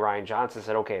Jedi, Rian Johnson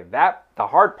said, okay, the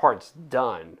hard part's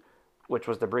done, which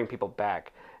was to bring people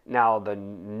back. Now the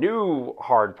new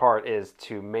hard part is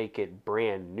to make it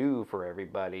brand new for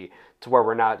everybody, to where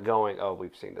we're not going, oh,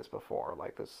 we've seen this before,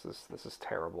 like this is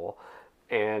terrible,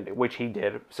 and which he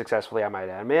did successfully, I might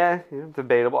add.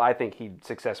 Debatable. I think he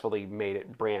successfully made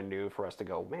it brand new for us to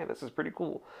go, man, this is pretty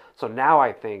cool. So now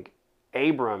I think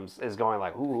Abrams is going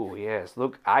like, ooh, yes,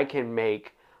 look, I can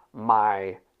make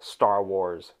my Star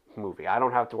Wars movie. I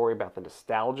don't have to worry about the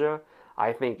nostalgia.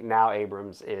 I think now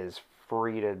Abrams is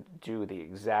free to do the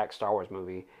exact Star Wars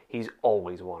movie he's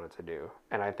always wanted to do,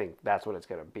 and I think that's what it's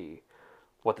going to be.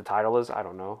 What the title is, I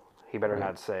don't know. He better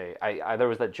not say. There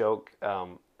was that joke.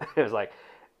 It was like,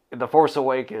 The Force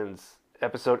Awakens,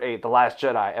 Episode 8, The Last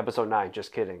Jedi, Episode 9.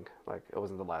 Just kidding. Like, it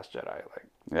wasn't The Last Jedi. Like,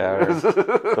 yeah, right.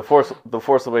 The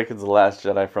Force Awakens, The Last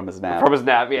Jedi from his nap. From his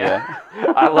nap, yeah.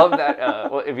 I love that.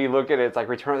 Well, if you look at it, it's like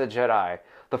Return of the Jedi,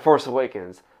 The Force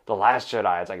Awakens, The Last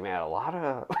Jedi. It's like, man, a lot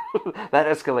of that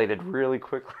escalated really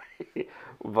quickly.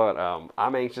 But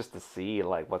I'm anxious to see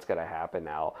like what's gonna happen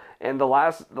now. And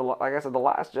like I said, The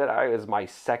Last Jedi is my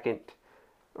second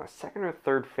or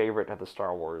third favorite of the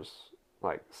Star Wars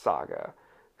like saga,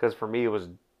 because for me it was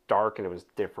dark and it was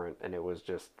different, and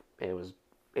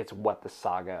it's what the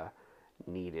saga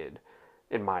needed,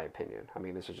 in my opinion. I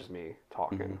mean, this is just me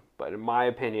talking, but in my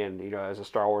opinion, as a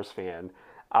Star Wars fan,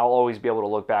 I'll always be able to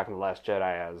look back on The Last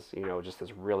Jedi as just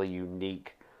this really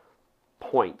unique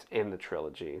point in the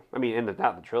trilogy. I mean,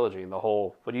 not the trilogy, in the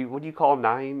whole. What do you call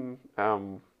 9?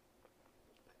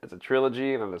 It's a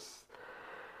trilogy, and then this.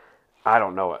 I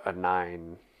don't know, a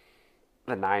 9.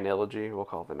 The 9 trilogy. We'll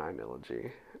call it the 9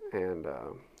 trilogy, and.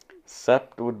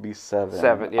 Sept would be 7.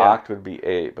 7, yeah. Oct would be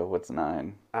 8, but what's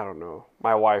 9? I don't know.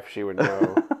 My wife, she would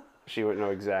know. She would know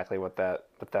exactly what that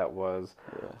was.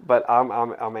 Yeah. But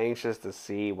I'm anxious to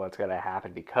see what's going to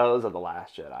happen because of The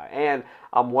Last Jedi, and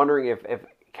I'm wondering if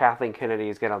Kathleen Kennedy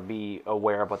is going to be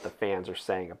aware of what the fans are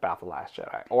saying about The Last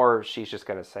Jedi, or she's just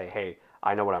going to say, "Hey,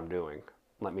 I know what I'm doing.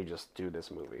 Let me just do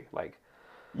this movie." Like,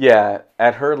 yeah,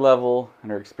 at her level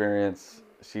and her experience,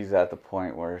 she's at the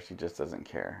point where she just doesn't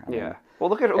care. I mean, well,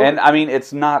 look at and I mean,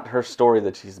 it's not her story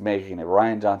that she's making. If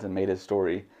Rian Johnson made his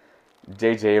story,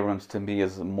 J.J. Abrams to me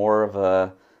is more of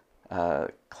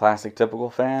a classic, typical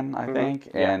fan, I think,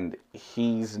 and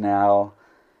he's now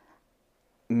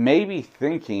maybe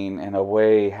thinking in a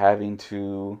way having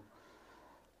to.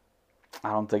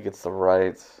 I don't think it's the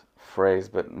right phrase,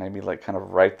 but maybe like kind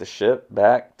of right the ship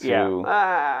back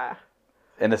to,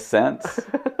 in a sense.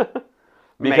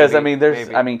 Because maybe,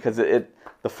 because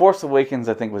The Force Awakens,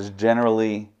 I think, was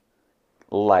generally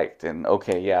liked, and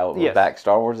we're back.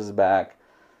 Star Wars is back,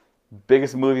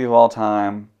 biggest movie of all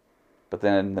time. But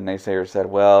then the naysayers said,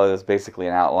 well, it was basically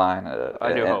an outline,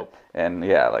 A New Hope, and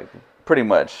like pretty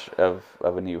much of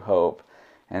A New Hope.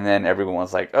 And then everyone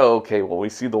was like, oh, okay, well, we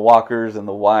see the walkers and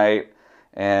the white,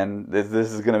 and this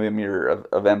is going to be a mirror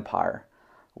of Empire,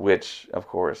 which, of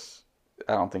course,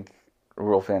 I don't think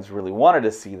real fans really wanted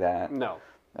to see that. No.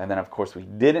 And then, of course, we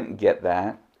didn't get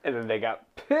that. And then they got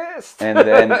pissed. And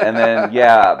then,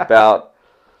 about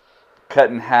cut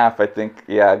in half, I think,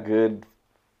 good.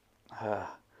 I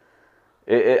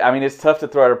mean, it's tough to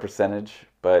throw out a percentage,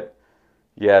 but,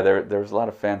 there was a lot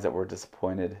of fans that were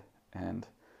disappointed and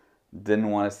didn't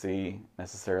want to see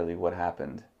necessarily what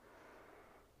happened.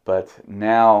 But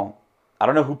now, I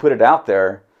don't know who put it out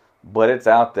there, but it's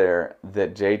out there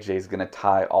that JJ's going to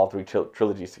tie all 3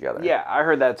 trilogies together. Yeah, I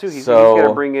heard that too. He's going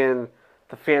to bring in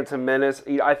the Phantom Menace.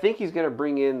 I think he's going to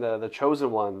bring in the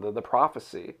Chosen One, the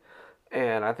Prophecy.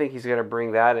 And I think he's going to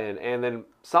bring that in. And then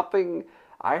something,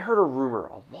 I heard a rumor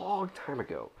a long time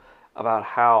ago about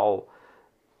how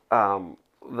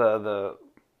the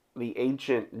the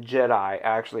ancient Jedi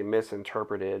actually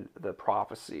misinterpreted the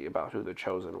prophecy about who the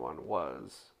Chosen One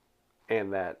was.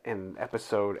 And that in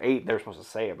episode 8, they're supposed to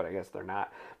say it, but I guess they're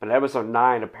not. But in episode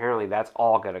 9, apparently that's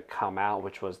all going to come out,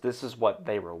 which was, this is what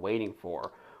they were waiting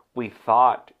for. We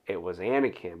thought it was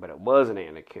Anakin, but it wasn't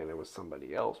Anakin. It was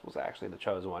somebody else, was actually the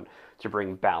Chosen One to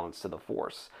bring balance to the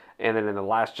Force. And then in The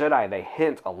Last Jedi, they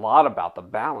hint a lot about the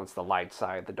balance, the light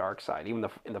side, the dark side. Even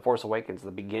in The Force Awakens,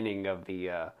 the beginning of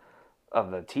the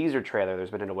teaser trailer, there's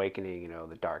been an awakening,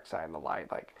 the dark side and the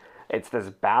light. Like, it's this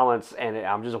balance, and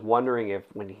I'm just wondering if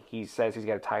when he says he's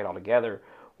got to tie it all together,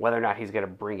 whether or not he's going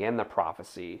to bring in the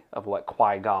prophecy of what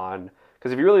Qui-Gon...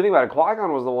 Because if you really think about it,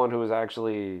 Qui-Gon was the one who was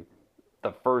actually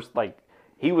the first,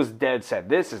 he was dead set,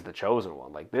 this is the Chosen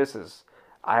One.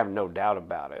 I have no doubt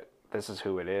about it. This is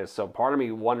who it is. So part of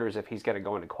me wonders if he's going to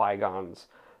go into Qui-Gon's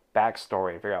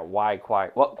backstory and figure out what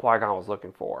Qui-Gon was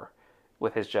looking for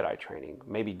with his Jedi training.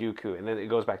 Maybe Dooku. And then it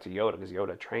goes back to Yoda, because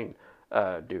Yoda trained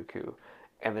Dooku.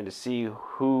 And then to see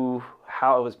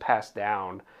how it was passed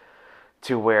down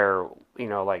to where,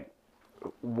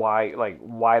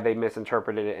 why they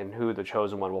misinterpreted it and who the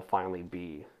Chosen One will finally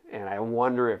be. And I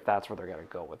wonder if that's where they're going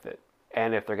to go with it.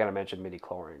 And if they're going to mention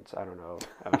midi-chlorians. I don't know.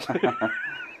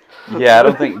 Yeah, I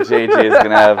don't think JJ is going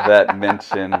to have that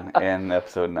mention in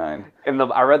episode 9.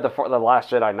 I read the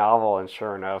Last Jedi novel, and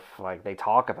sure enough, they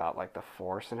talk about the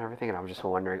Force and everything, and I'm just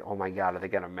wondering, oh my God, are they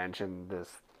going to mention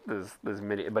this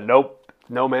midi? But nope,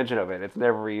 no mention of it. It's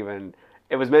never even.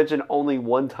 It was mentioned only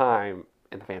one time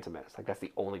in the Phantom Menace. That's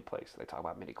the only place they talk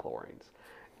about midi-chlorians,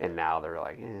 and now they're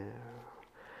like,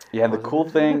 Yeah, the cool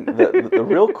thing, the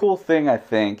real cool thing, I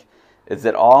think, is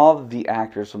that all the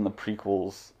actors from the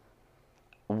prequels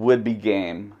would be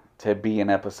game to be in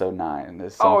episode 9 in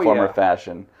some form or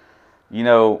fashion.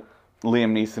 Liam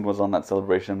Neeson was on that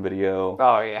Celebration video.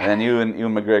 Oh, yeah. And then Ewan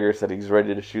McGregor said he's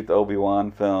ready to shoot the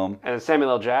Obi-Wan film. And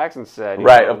Samuel L. Jackson said...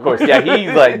 Right, of course. Yeah,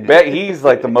 he's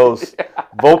the most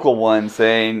vocal one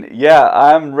saying, yeah,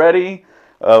 I'm ready.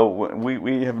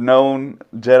 We have known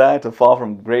Jedi to fall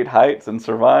from great heights and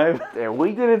survive. And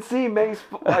we didn't see Mace.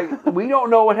 We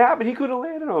don't know what happened. He could have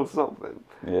landed on something.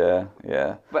 Yeah.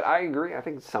 But I agree. I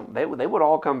think they would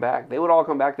all come back. They would all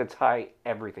come back to tie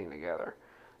everything together.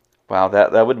 Wow,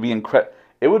 that would be incredible.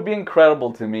 It would be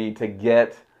incredible to me to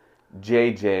get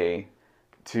JJ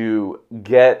to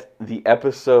get the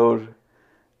episode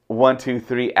 1, 2,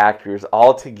 3 actors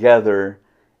all together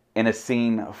in a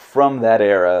scene from that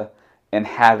era and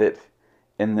have it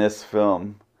in this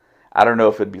film. I don't know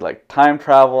if it'd be time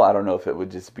travel. I don't know if it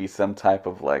would just be some type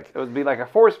of It would be like a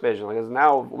Force vision, because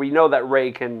now we know that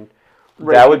Rey can.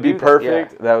 That would be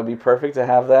perfect. That would be perfect to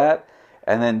have that,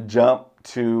 and then jump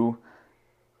to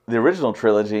the original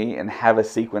trilogy and have a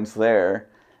sequence there,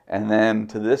 and then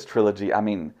to this trilogy. I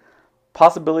mean,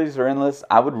 possibilities are endless.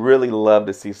 I would really love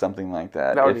to see something like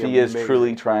that if he is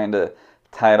truly trying to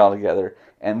tie it all together,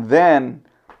 and then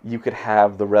you could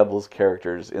have the Rebels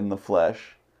characters in the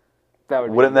flesh.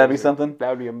 Wouldn't that be something? That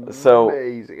would be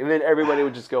amazing. And then everybody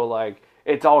would just go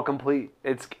it's all complete.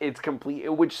 It's complete,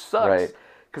 which sucks. Right.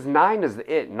 Because 9 is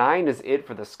it. 9 is it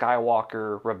for the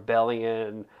Skywalker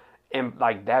rebellion, and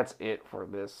that's it for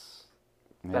this.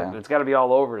 Yeah. It's got to be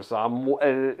all over. So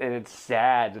and it's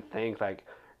sad to think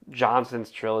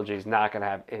Johnson's trilogy is not going to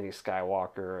have any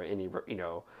Skywalker or any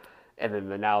And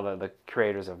then now the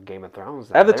creators of Game of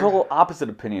Thrones. I have the total opposite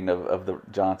opinion of the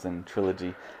Johnson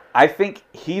trilogy. I think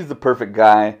he's the perfect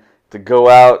guy to go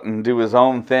out and do his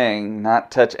own thing, not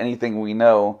touch anything we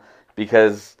know,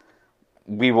 because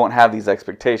we won't have these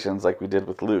expectations like we did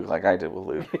with Luke, like I did with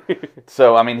Luke.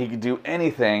 So, I mean, he could do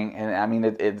anything, and I mean,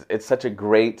 it's such a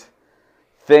great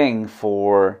thing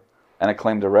for an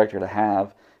acclaimed director to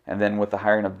have. And then with the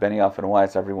hiring of Benioff and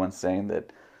Weiss, everyone's saying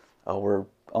that, we're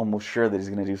almost sure that he's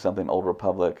going to do something Old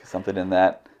Republic, something in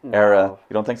that era.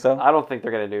 You don't think so? I don't think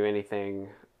they're going to do anything.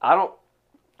 I don't...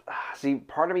 See,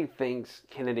 part of me thinks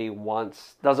Kennedy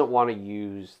doesn't want to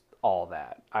use all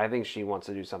that. I think she wants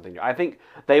to do something new. I think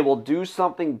they will do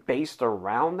something based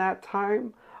around that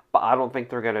time, but I don't think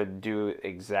they're going to do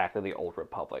exactly the Old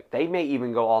Republic. They may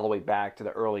even go all the way back to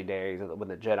the early days when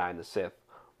the Jedi and the Sith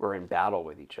were in battle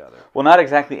with each other. Well, not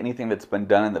exactly anything that's been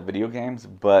done in the video games,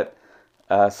 but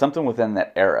something within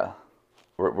that era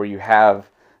where you have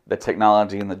the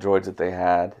technology and the droids that they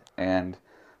had, and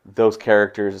those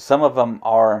characters, some of them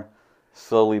are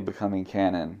slowly becoming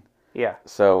canon. Yeah.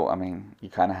 So, I mean, you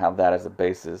kind of have that as a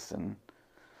basis, and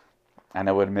I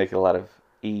know it would make a lot of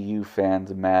EU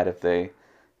fans mad if they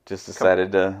just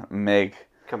decided to make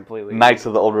completely Knights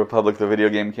of the Old Republic the video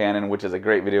game canon, which is a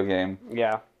great video game.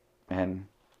 Yeah. And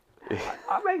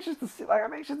I'm anxious to see. Like,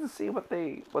 I'm anxious to see what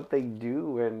they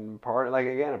do. And a part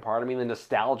of me, the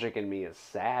nostalgic in me, is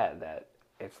sad that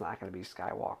it's not going to be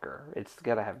Skywalker. It's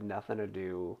going to have nothing to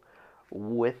do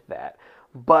with that.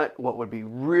 But what would be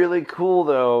really cool,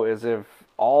 though, is if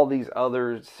all these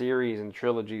other series and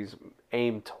trilogies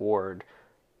aim toward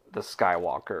the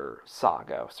Skywalker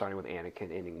saga, starting with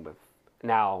Anakin, ending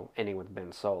with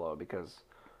Ben Solo, because,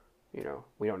 you know,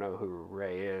 we don't know who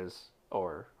Rey is,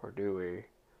 or do we?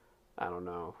 I don't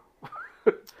know.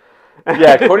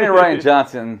 Yeah, according to Rian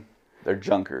Johnson, they're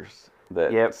junkers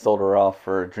that sold her off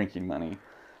for drinking money.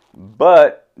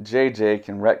 But JJ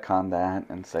can retcon that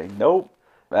and say, nope,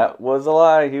 that was a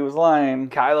lie. He was lying.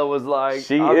 Kylo was like,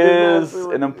 she is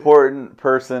an important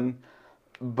person.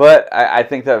 But I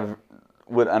think that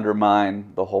would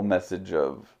undermine the whole message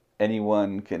of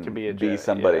anyone can be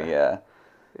somebody. Yeah.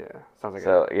 Sounds like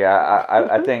so.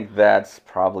 I think that's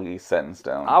probably set in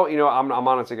stone. I'm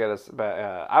honestly gonna, but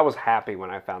I was happy when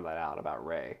I found that out about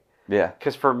Rey. Yeah.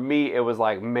 Because for me, it was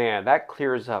like, man, that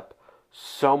clears up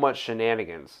so much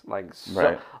shenanigans. Like,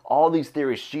 all these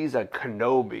theories. She's a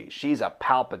Kenobi. She's a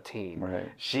Palpatine. Right.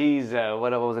 She's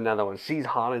what was another one? She's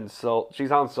Han Solo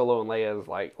and Leia's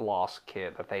like lost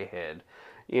kid that they hid.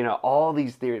 You know, all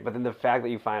these theories. But then the fact that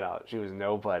you find out she was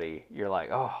nobody, you're like,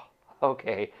 oh,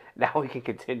 okay, now we can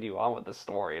continue on with the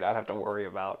story and not have to worry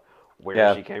about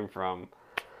where she came from.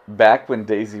 Back when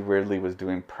Daisy Ridley was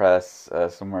doing press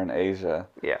somewhere in Asia,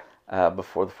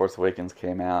 before The Force Awakens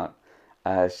came out,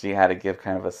 she had to give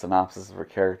kind of a synopsis of her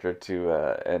character to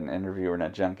an interviewer in a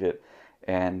junket,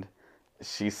 and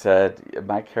she said,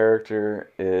 my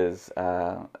character is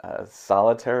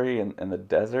solitary in the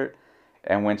desert.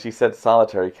 And when she said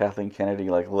solitary, Kathleen Kennedy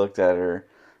looked at her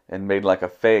and made a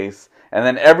face. And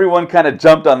then everyone kind of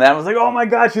jumped on that and was like, oh my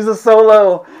God, she's a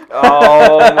Solo.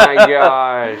 Oh my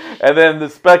gosh. And then the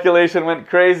speculation went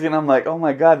crazy. And I'm like, oh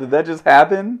my God, did that just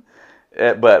happen?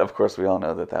 But of course, we all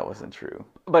know that wasn't true.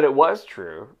 But it was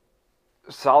true.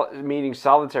 Meaning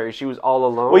solitary, she was all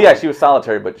alone. Well, yeah, she was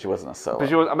solitary, but she wasn't a Solo. But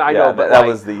she was. I mean, I know, but that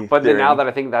was the. But then now that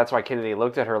I think that's why Kennedy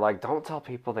looked at her like, don't tell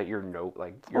people that you're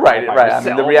right. I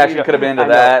mean, the reaction could have been to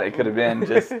that. It could have been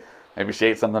just maybe she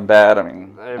ate something bad. I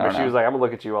mean, but she was like, I'm gonna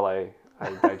look at you while I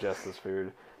digest this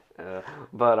food.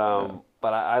 But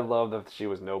I love that she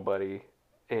was nobody,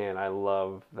 and I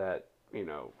love that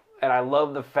and I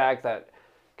love the fact that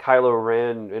Kylo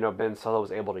Ren, Ben Solo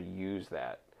was able to use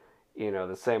that.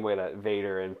 The same way that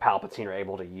Vader and Palpatine are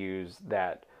able to use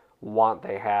that want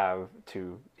they have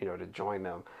to join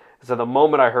them. So the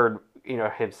moment I heard,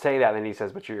 him say that, and then he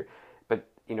says, you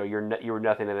were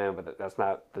nothing to them, but that's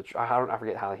not the I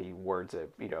forget how he words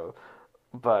it,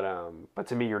 but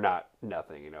to me, you're not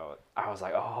nothing, I was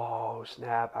like, oh,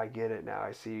 snap, I get it now.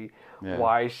 I see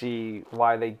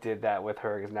why they did that with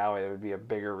her, because now it would be a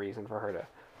bigger reason for her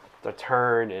to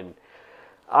turn. And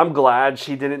I'm glad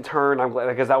she didn't turn. I'm glad,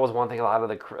 because that was one thing a lot of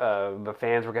the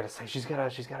fans were gonna say. She's gotta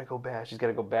go bad. She's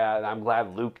gotta go bad. And I'm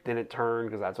glad Luke didn't turn,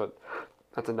 because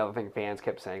that's another thing fans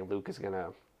kept saying. Luke is gonna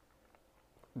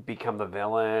become the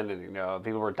villain, and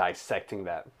people were dissecting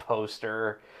that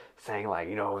poster, saying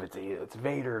it's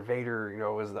Vader.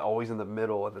 Vader, is always in the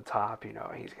middle at the top. He's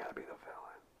gotta be the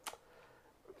villain.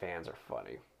 Fans are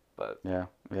funny, but yeah.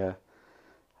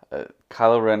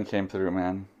 Kylo Ren came through,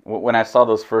 man. When I saw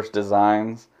those first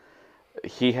designs,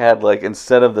 he had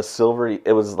instead of the silver,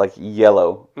 it was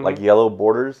yellow, yellow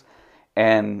borders,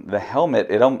 and the helmet.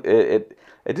 It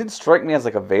didn't strike me as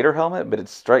a Vader helmet, but it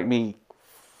struck me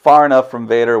far enough from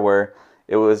Vader where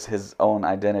it was his own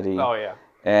identity. Oh yeah.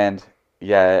 And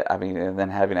yeah, I mean, and then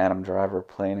having Adam Driver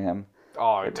playing him,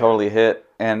 it totally hit.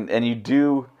 And you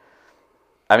do.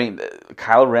 I mean,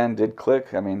 Kylo Ren did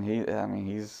click. I mean,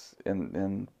 he's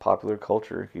in popular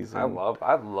culture. I love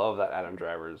that Adam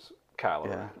Driver's Kylo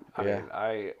Ren. I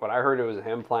mean, when I heard it was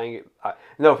him playing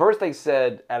it, first they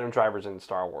said Adam Driver's in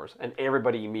Star Wars, and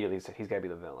everybody immediately said he's got to be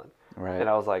the villain. Right. And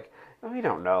I was like, we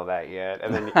don't know that yet.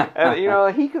 And then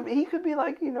he could be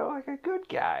like a good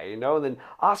guy, and then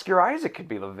Oscar Isaac could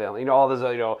be the villain. All this,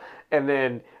 and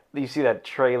then you see that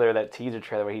teaser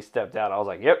trailer where he stepped out. I was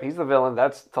like, yep, he's the villain.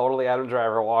 That's totally Adam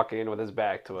Driver walking in with his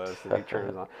back to us. And he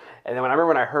turns on. And then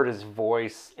when I heard his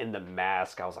voice in the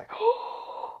mask, I was like,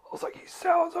 he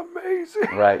sounds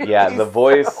amazing. Right, yeah, the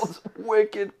voice. Sounds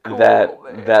wicked cool.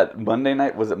 That Monday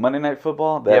night, was it Monday Night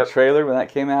Football? That trailer when that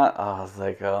came out, I was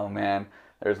like, oh man,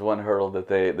 there's one hurdle that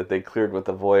they cleared with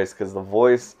the voice, because the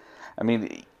voice, I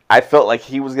mean, I felt like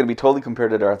he was going to be totally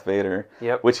compared to Darth Vader,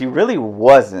 which he really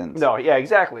wasn't. No, yeah,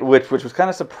 exactly. Which was kind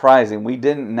of surprising. We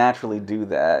didn't naturally do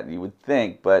that, you would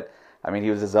think, but I mean,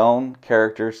 he was his own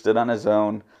character, stood on his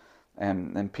own.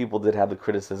 and people did have the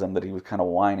criticism that he was kind of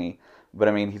whiny. But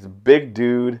I mean, he's a big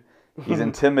dude. He's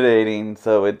intimidating,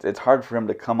 so it's hard for him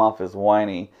to come off as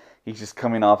whiny. He's just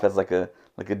coming off as like a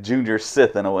junior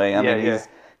Sith in a way. I mean,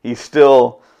 he's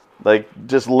still like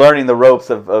just learning the ropes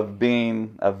of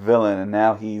being a villain, and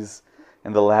now he's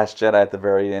in The Last Jedi at the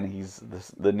very end. He's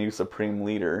the new supreme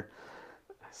leader.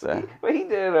 So, but he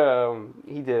did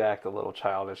act a little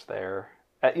childish there.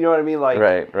 You know what I mean? Like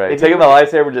right. Taking the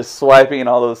lightsaber, just swiping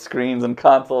all those screens and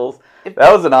consoles.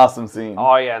 That was an awesome scene.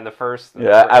 Oh yeah, in the first.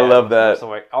 I love that.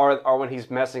 Or when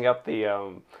he's messing up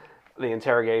the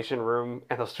interrogation room,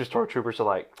 and those two stormtroopers are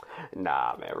like,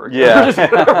 "Nah, man, we're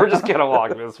just gonna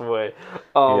walk this way."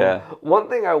 One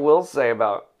thing I will say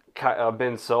about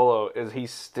Ben Solo is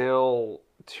he's still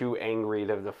too angry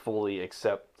to fully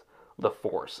accept the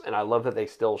Force, and I love that they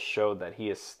still showed that he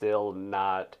is still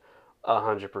not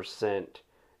 100%,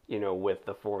 with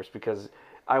the Force, because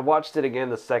I watched it again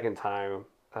the second time,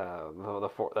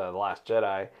 the Last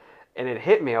Jedi, and it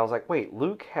hit me. I was like, wait,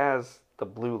 Luke has the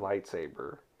blue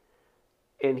lightsaber,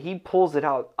 and he pulls it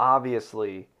out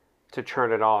obviously to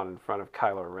turn it on in front of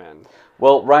Kylo Ren.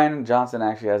 Well, Rian Johnson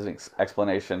actually has an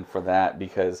explanation for that,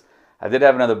 because I did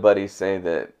have another buddy say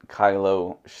that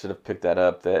Kylo should have picked that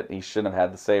up, that he shouldn't have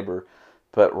had the saber.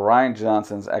 But Rian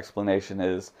Johnson's explanation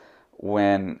is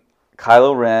when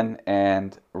Kylo Ren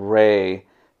and Rey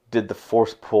did the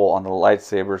force pull on the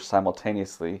lightsaber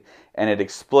simultaneously, and it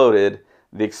exploded.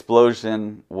 The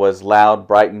explosion was loud,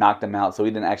 bright, knocked him out, so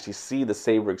he didn't actually see the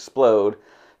saber explode.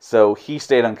 So he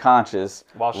stayed unconscious.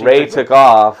 Rey took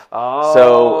off. Oh,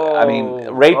 so I mean,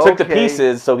 Rey took the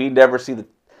pieces, so he never saw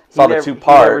the two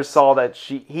parts. He never saw that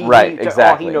exactly.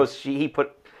 All he knows he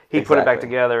put it back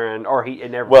together,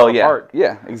 it never fell apart.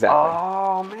 Yeah, exactly.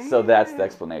 Oh man. So that's the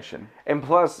explanation. And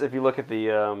plus, if you look at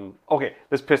the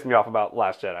this pissed me off about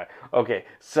Last Jedi. Okay,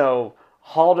 so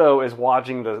Holdo is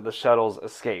watching the shuttles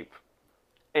escape,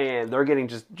 and they're getting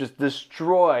just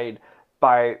destroyed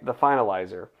by the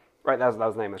Finalizer. Right, that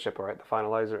was the name of the ship, right? The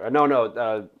Finalizer.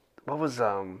 No. What was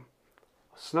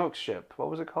Snoke's ship?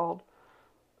 What was it called?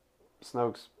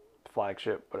 Snoke's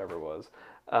flagship, whatever it was.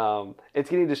 It's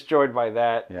getting destroyed by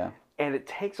that. Yeah. And it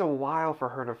takes a while for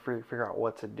her to figure out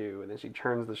what to do, and then she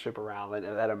turns the ship around. And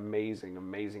that amazing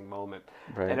moment.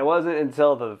 Right. And it wasn't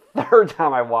until the third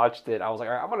time I watched it, I was like,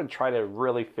 all right, I'm going to try to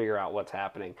really figure out what's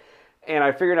happening. And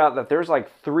I figured out that there's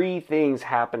like 3 things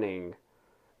happening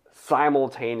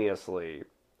simultaneously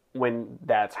when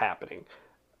that's happening.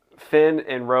 Finn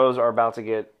and Rose are about to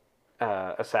get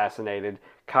assassinated.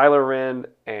 Kylo Ren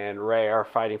and Rey are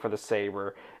fighting for the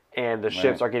saber, and the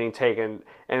ships are getting taken.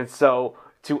 And so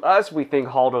to us, we think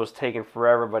Holdo's taken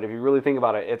forever, but if you really think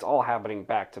about it, it's all happening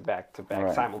back to back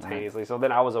simultaneously. So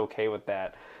then I was okay with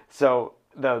that. So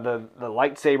the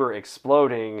lightsaber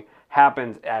exploding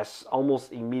happens as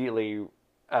almost immediately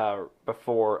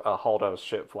before Holdo's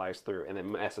ship flies through, and it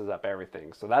messes up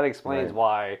everything. So that explains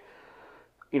why,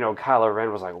 Kylo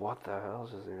Ren was like, "What the hell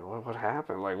is this? What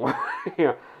happened? Like, what?"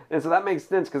 And so that makes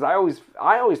sense, because I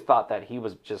always thought that he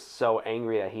was just so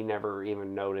angry that he never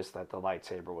even noticed that the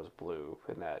lightsaber was blue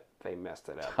and that they messed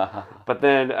it up. But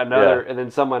then and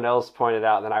then someone else pointed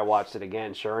out, and then I watched it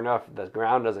again. Sure enough, the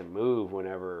ground doesn't move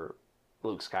whenever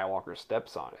Luke Skywalker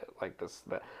steps on it.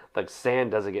 Like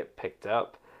sand doesn't get picked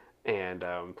up.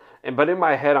 But in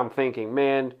my head, I'm thinking,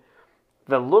 man,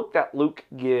 the look that Luke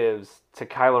gives to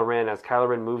Kylo Ren as Kylo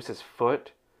Ren moves his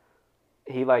foot,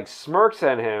 he like smirks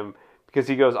at him because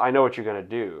he goes, "I know what you're gonna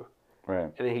do."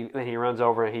 Right. And then he runs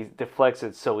over and he deflects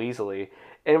it so easily.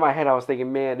 And in my head, I was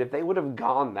thinking, man, if they would have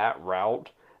gone that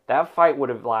route, that fight would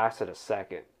have lasted a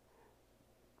second,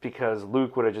 because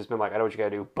Luke would have just been like, "I know what you gotta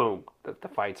do." Boom, the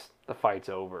fight's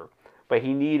over. But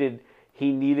he needed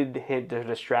him to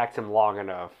distract him long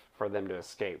enough for them to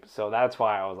escape. So that's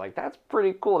why I was like, that's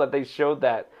pretty cool that they showed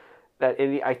that.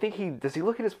 I think does he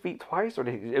look at his feet twice, or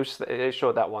it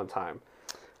showed that one time?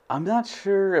 I'm not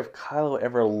sure if Kylo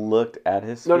ever looked at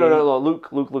his feet. No.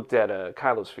 Luke looked at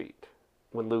Kylo's feet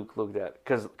when Luke looked at,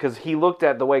 because he looked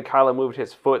at the way Kylo moved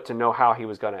his foot to know how he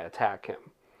was going to attack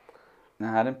him. No,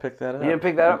 I didn't pick that up. You didn't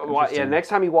pick that up? Yeah, next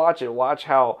time you watch it, watch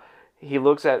how he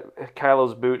looks at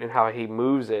Kylo's boot and how he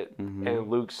moves it, and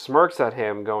Luke smirks at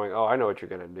him going, "Oh, I know what you're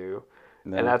going to do."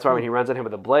 No. And that's why when he runs at him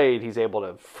with a blade, he's able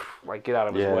to get out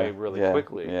of his way really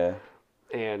quickly. Yeah.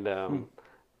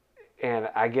 And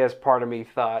I guess part of me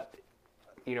thought,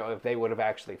 if they would have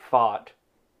actually fought,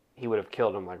 he would have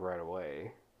killed him right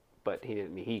away. But he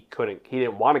didn't. He couldn't. He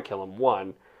didn't want to kill him.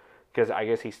 One, because I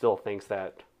guess he still thinks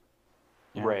that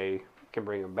Rey can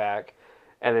bring him back,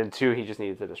 and then 2, he just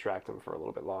needed to distract him for a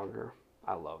little bit longer.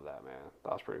 I love that, man.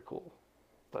 That was pretty cool.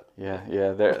 But Yeah.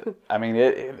 There. I mean,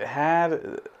 it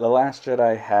had The Last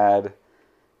Jedi had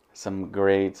some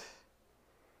great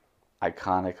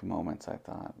iconic moments. I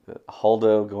thought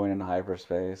Holdo going into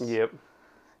hyperspace. yep.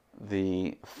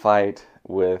 The fight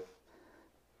with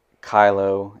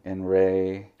Kylo and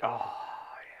Rey. Oh,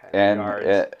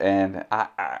 yeah. And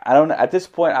I don't know, at this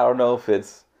point I don't know if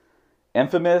it's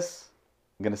infamous,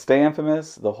 gonna stay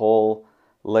infamous, the whole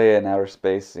Leia in outer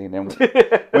space scene. And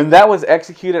when that was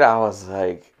executed, I was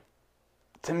like,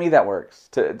 to me that works.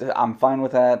 I'm fine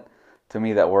with that. To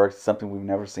me that works. Something we've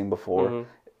never seen before. Mm-hmm.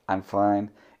 I'm fine.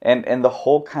 And the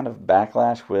whole kind of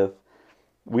backlash with,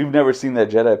 we've never seen that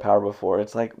Jedi power before.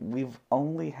 It's like, we've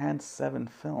only had 7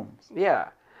 films. Yeah.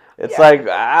 It's like,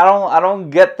 I don't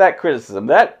get that criticism.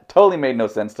 That totally made no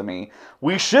sense to me.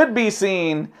 We should be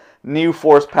seeing new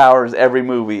Force powers every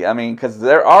movie. I mean, because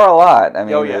there are a lot. I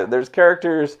mean, there's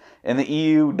characters in the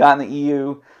EU, not in the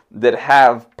EU, that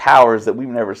have powers that we've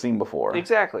never seen before.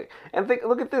 Exactly. And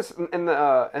look at this in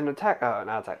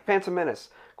Phantom Menace.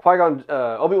 Qui-Gon,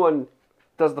 Obi-Wan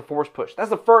does the Force push. That's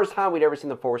the first time we'd ever seen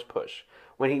the Force push,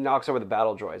 when he knocks over the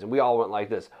battle droids, and we all went like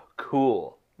this,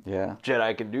 cool. Yeah.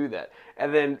 Jedi can do that.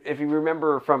 And then if you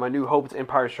remember from A New Hope to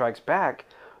Empire Strikes Back,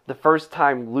 the first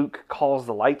time Luke calls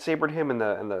the lightsaber to him in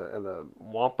the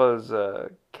Wampa's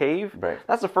cave, right.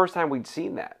 That's the first time we'd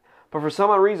seen that. But for some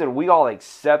odd reason, we all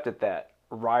accepted that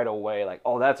right away, like,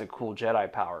 oh, that's a cool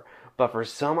Jedi power. But for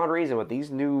some odd reason, with these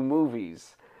new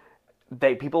movies,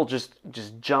 people just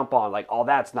jump on like, oh,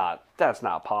 that's not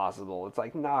possible. It's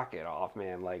like, knock it off,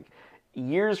 man. Like,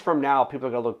 years from now, people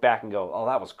are gonna look back and go, oh,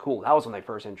 that was cool. That was when they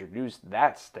first introduced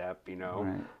that step. You know,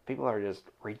 right. People are just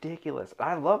ridiculous.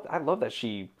 I love that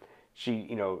she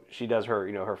does her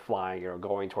her flying,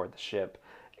 going toward the ship.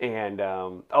 And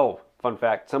fun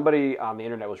fact, somebody on the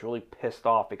internet was really pissed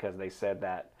off because they said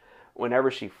that whenever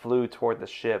she flew toward the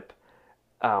ship,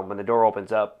 when the door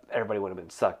opens up, everybody would have been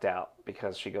sucked out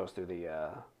because she goes through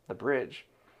the bridge.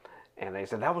 And they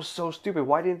said that was so stupid.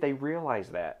 Why didn't they realize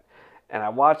that? And I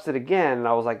watched it again, and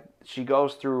I was like, she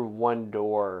goes through one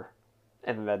door,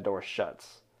 and then that door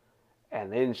shuts.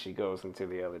 And then she goes into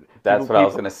the other. That's what I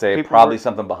was going to say. Probably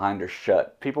something behind her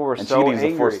shut. People were and so angry. And she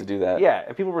needs the Force to do that. Yeah,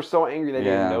 and people were so angry they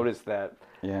didn't notice that.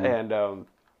 Yeah. And,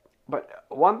 but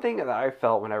one thing that I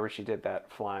felt whenever she did that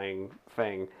flying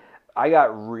thing, I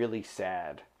got really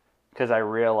sad. Because I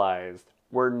realized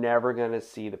we're never going to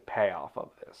see the payoff of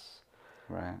this.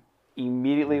 Right.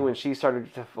 Immediately when she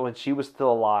was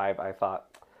still alive, I thought,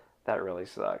 that really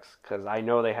sucks. Because I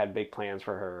know they had big plans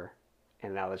for her.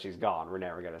 And now that she's gone, we're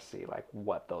never going to see like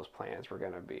what those plans were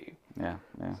going to be. Yeah.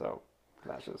 So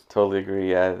that's just... Totally agree,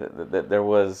 yeah. There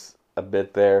was a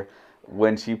bit there.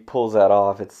 When she pulls that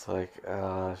off, it's like,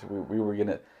 we were going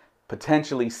to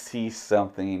potentially see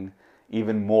something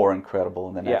even more incredible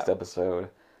in the next episode.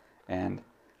 And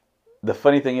the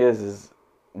funny thing is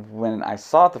when I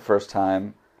saw it the first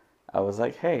time, I was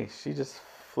like, hey, she just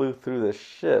flew through the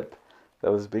ship that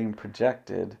was being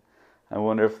projected. I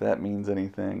wonder if that means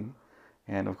anything.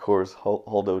 And of course,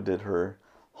 Holdo did her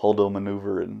Holdo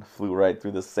maneuver and flew right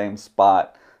through the same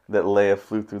spot that Leia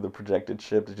flew through the projected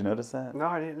ship. Did you notice that? No,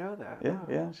 I didn't know that.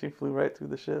 Yeah, she flew right through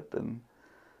the ship, and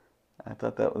I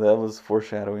thought that was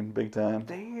foreshadowing big time.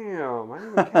 Damn, I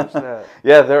didn't even catch that.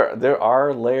 Yeah, there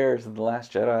are layers in The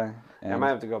Last Jedi. I might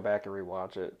have to go back and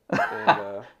rewatch it.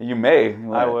 And, you may.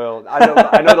 I will. I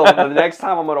know the next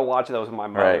time I'm going to watch it, that was with my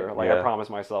mother. Right, I promised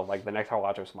myself, the next time I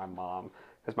watch it was with my mom.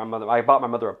 Because I bought my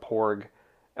mother a Porg,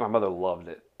 and my mother loved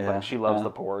it. Yeah, she loves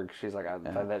the Porg. She's like,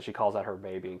 that she calls that her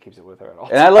baby and keeps it with her at all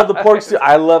times. And I love the Porgs too.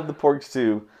 I love the Porgs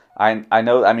too. I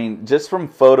know, I mean, just from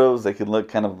photos, they could look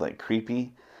kind of like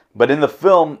creepy. But in the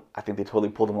film, I think they totally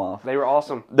pulled them off. They were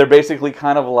awesome. They're basically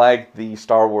kind of like the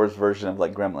Star Wars version of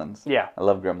like Gremlins. Yeah. I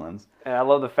love Gremlins. And I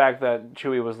love the fact that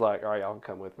Chewie was like, all right, y'all can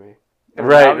come with me.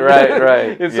 Right.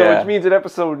 And so which means in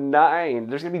episode 9,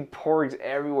 there's going to be Porgs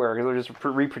everywhere because they're just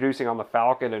reproducing on the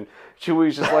Falcon. And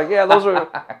Chewie's just like, yeah, those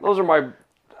are my...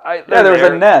 there was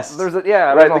a nest. There's right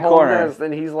in the whole corner. Nest,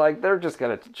 and he's like, they're just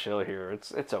going to chill here.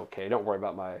 It's okay. Don't worry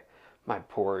about my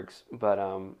Porgs. But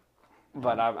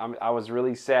I was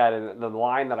really sad, and the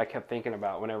line that I kept thinking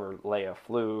about whenever Leia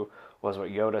flew was what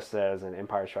Yoda says in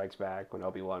Empire Strikes Back when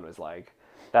Obi-Wan was like,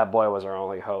 that boy was our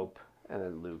only hope, and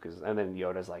then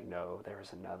Yoda's like, no, there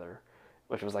is another,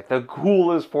 which was like the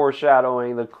coolest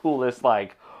foreshadowing, the coolest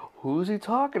like, who's he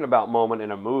talking about moment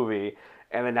in a movie,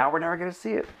 and then now we're never gonna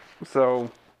see it.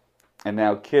 So, and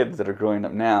now kids that are growing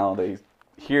up now, they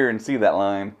hear and see that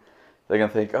line, they're gonna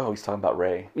think, oh, he's talking about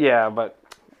Rey. Yeah, but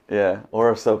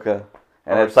or Ahsoka.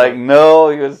 And it's like, no,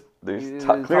 he was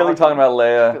clearly talking about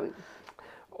Leia.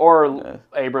 Or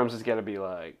Abrams is going to be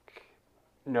like,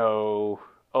 No,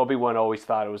 Obi-Wan always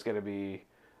thought it was going to be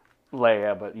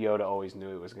Leia, but Yoda always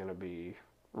knew it was going to be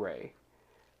Rey.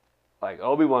 Like,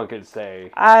 Obi-Wan could say...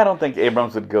 I don't think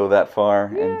Abrams would go that far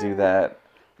and do that,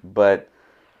 but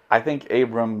I think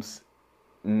Abrams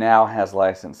now has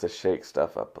license to shake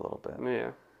stuff up a little bit.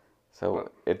 Yeah.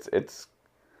 So it's.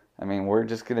 I mean, we're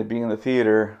just going to be in the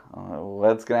theater.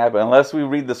 What's going to happen? Unless we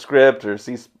read the script or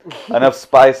see enough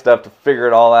spy stuff to figure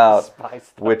it all out. Spy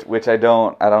stuff. Which I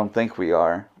don't think we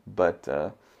are. But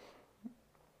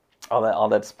all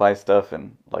that spy stuff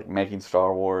and like making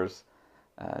Star Wars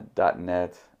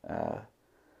 .net.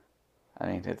 I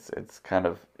mean, it's kind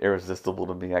of irresistible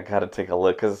to me. I got to take a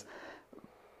look because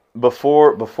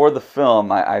before the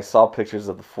film, I saw pictures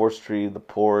of the Force Tree, the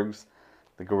Porgs,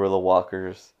 the Gorilla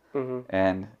Walkers,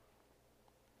 and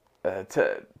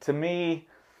to me,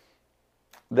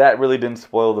 that really didn't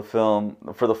spoil the film.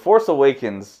 For The Force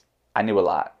Awakens, I knew a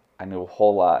lot. I knew a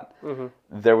whole lot.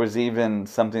 There was even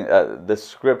something, the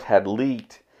script had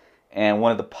leaked, and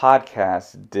one of the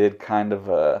podcasts did kind of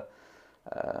a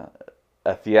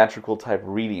theatrical type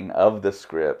reading of the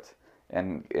script,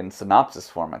 and in synopsis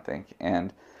form, I think,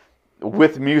 and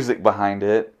with music behind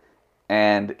it,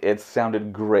 and it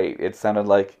sounded great. It sounded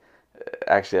like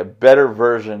actually a better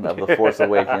version of The Force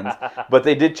Awakens, but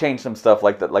they did change some stuff,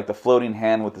 like the floating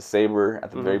hand with the saber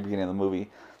at the very beginning of the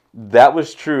movie. That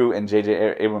was true, and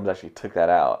J.J. Abrams actually took that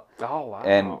out. Oh, wow.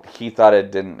 And he thought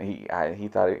it didn't. He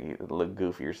thought it looked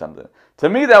goofy or something. To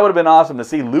me, that would have been awesome to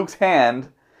see Luke's hand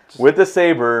with the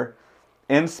saber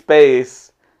in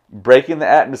space, breaking the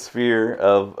atmosphere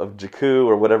of Jakku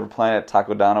or whatever planet,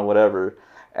 Takodana, whatever,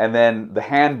 and then the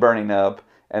hand burning up,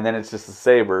 and then it's just a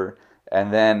saber,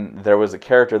 and then there was a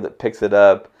character that picks it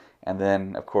up, and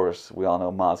then, of course, we all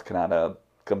know Maz Kanata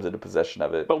comes into possession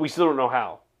of it. But we still don't know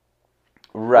how.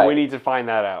 Right. We need to find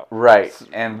that out. Right.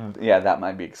 And, yeah, that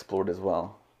might be explored as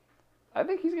well. I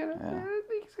think he's got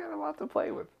a lot to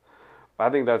play with. I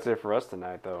think that's it for us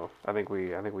tonight, though. I think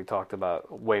we talked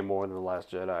about way more than The Last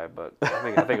Jedi, but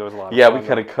I think it was a lot of Yeah, fun. we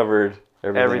kind of covered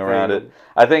everything around it.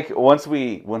 I think once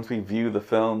we view the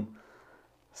film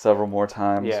several more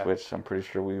times, which I'm pretty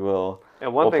sure we will,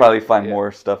 and we'll probably find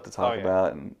more stuff to talk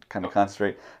about and kind of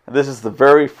concentrate. And this is the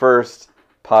very first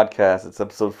podcast. It's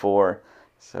episode 4.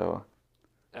 So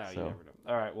you never know.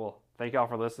 All right, well, thank y'all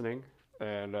for listening,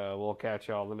 and we'll catch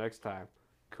y'all the next time.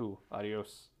 Cool.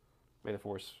 Adios. May the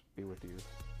Force be with you.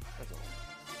 That's all.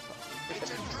 It's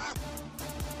a trap!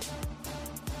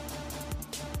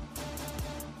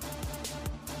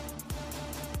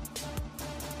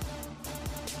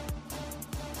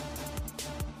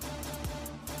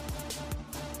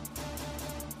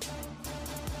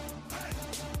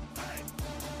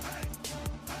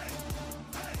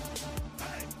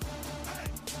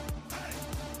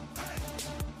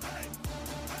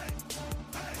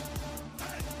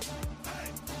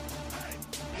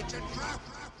 It's a trap!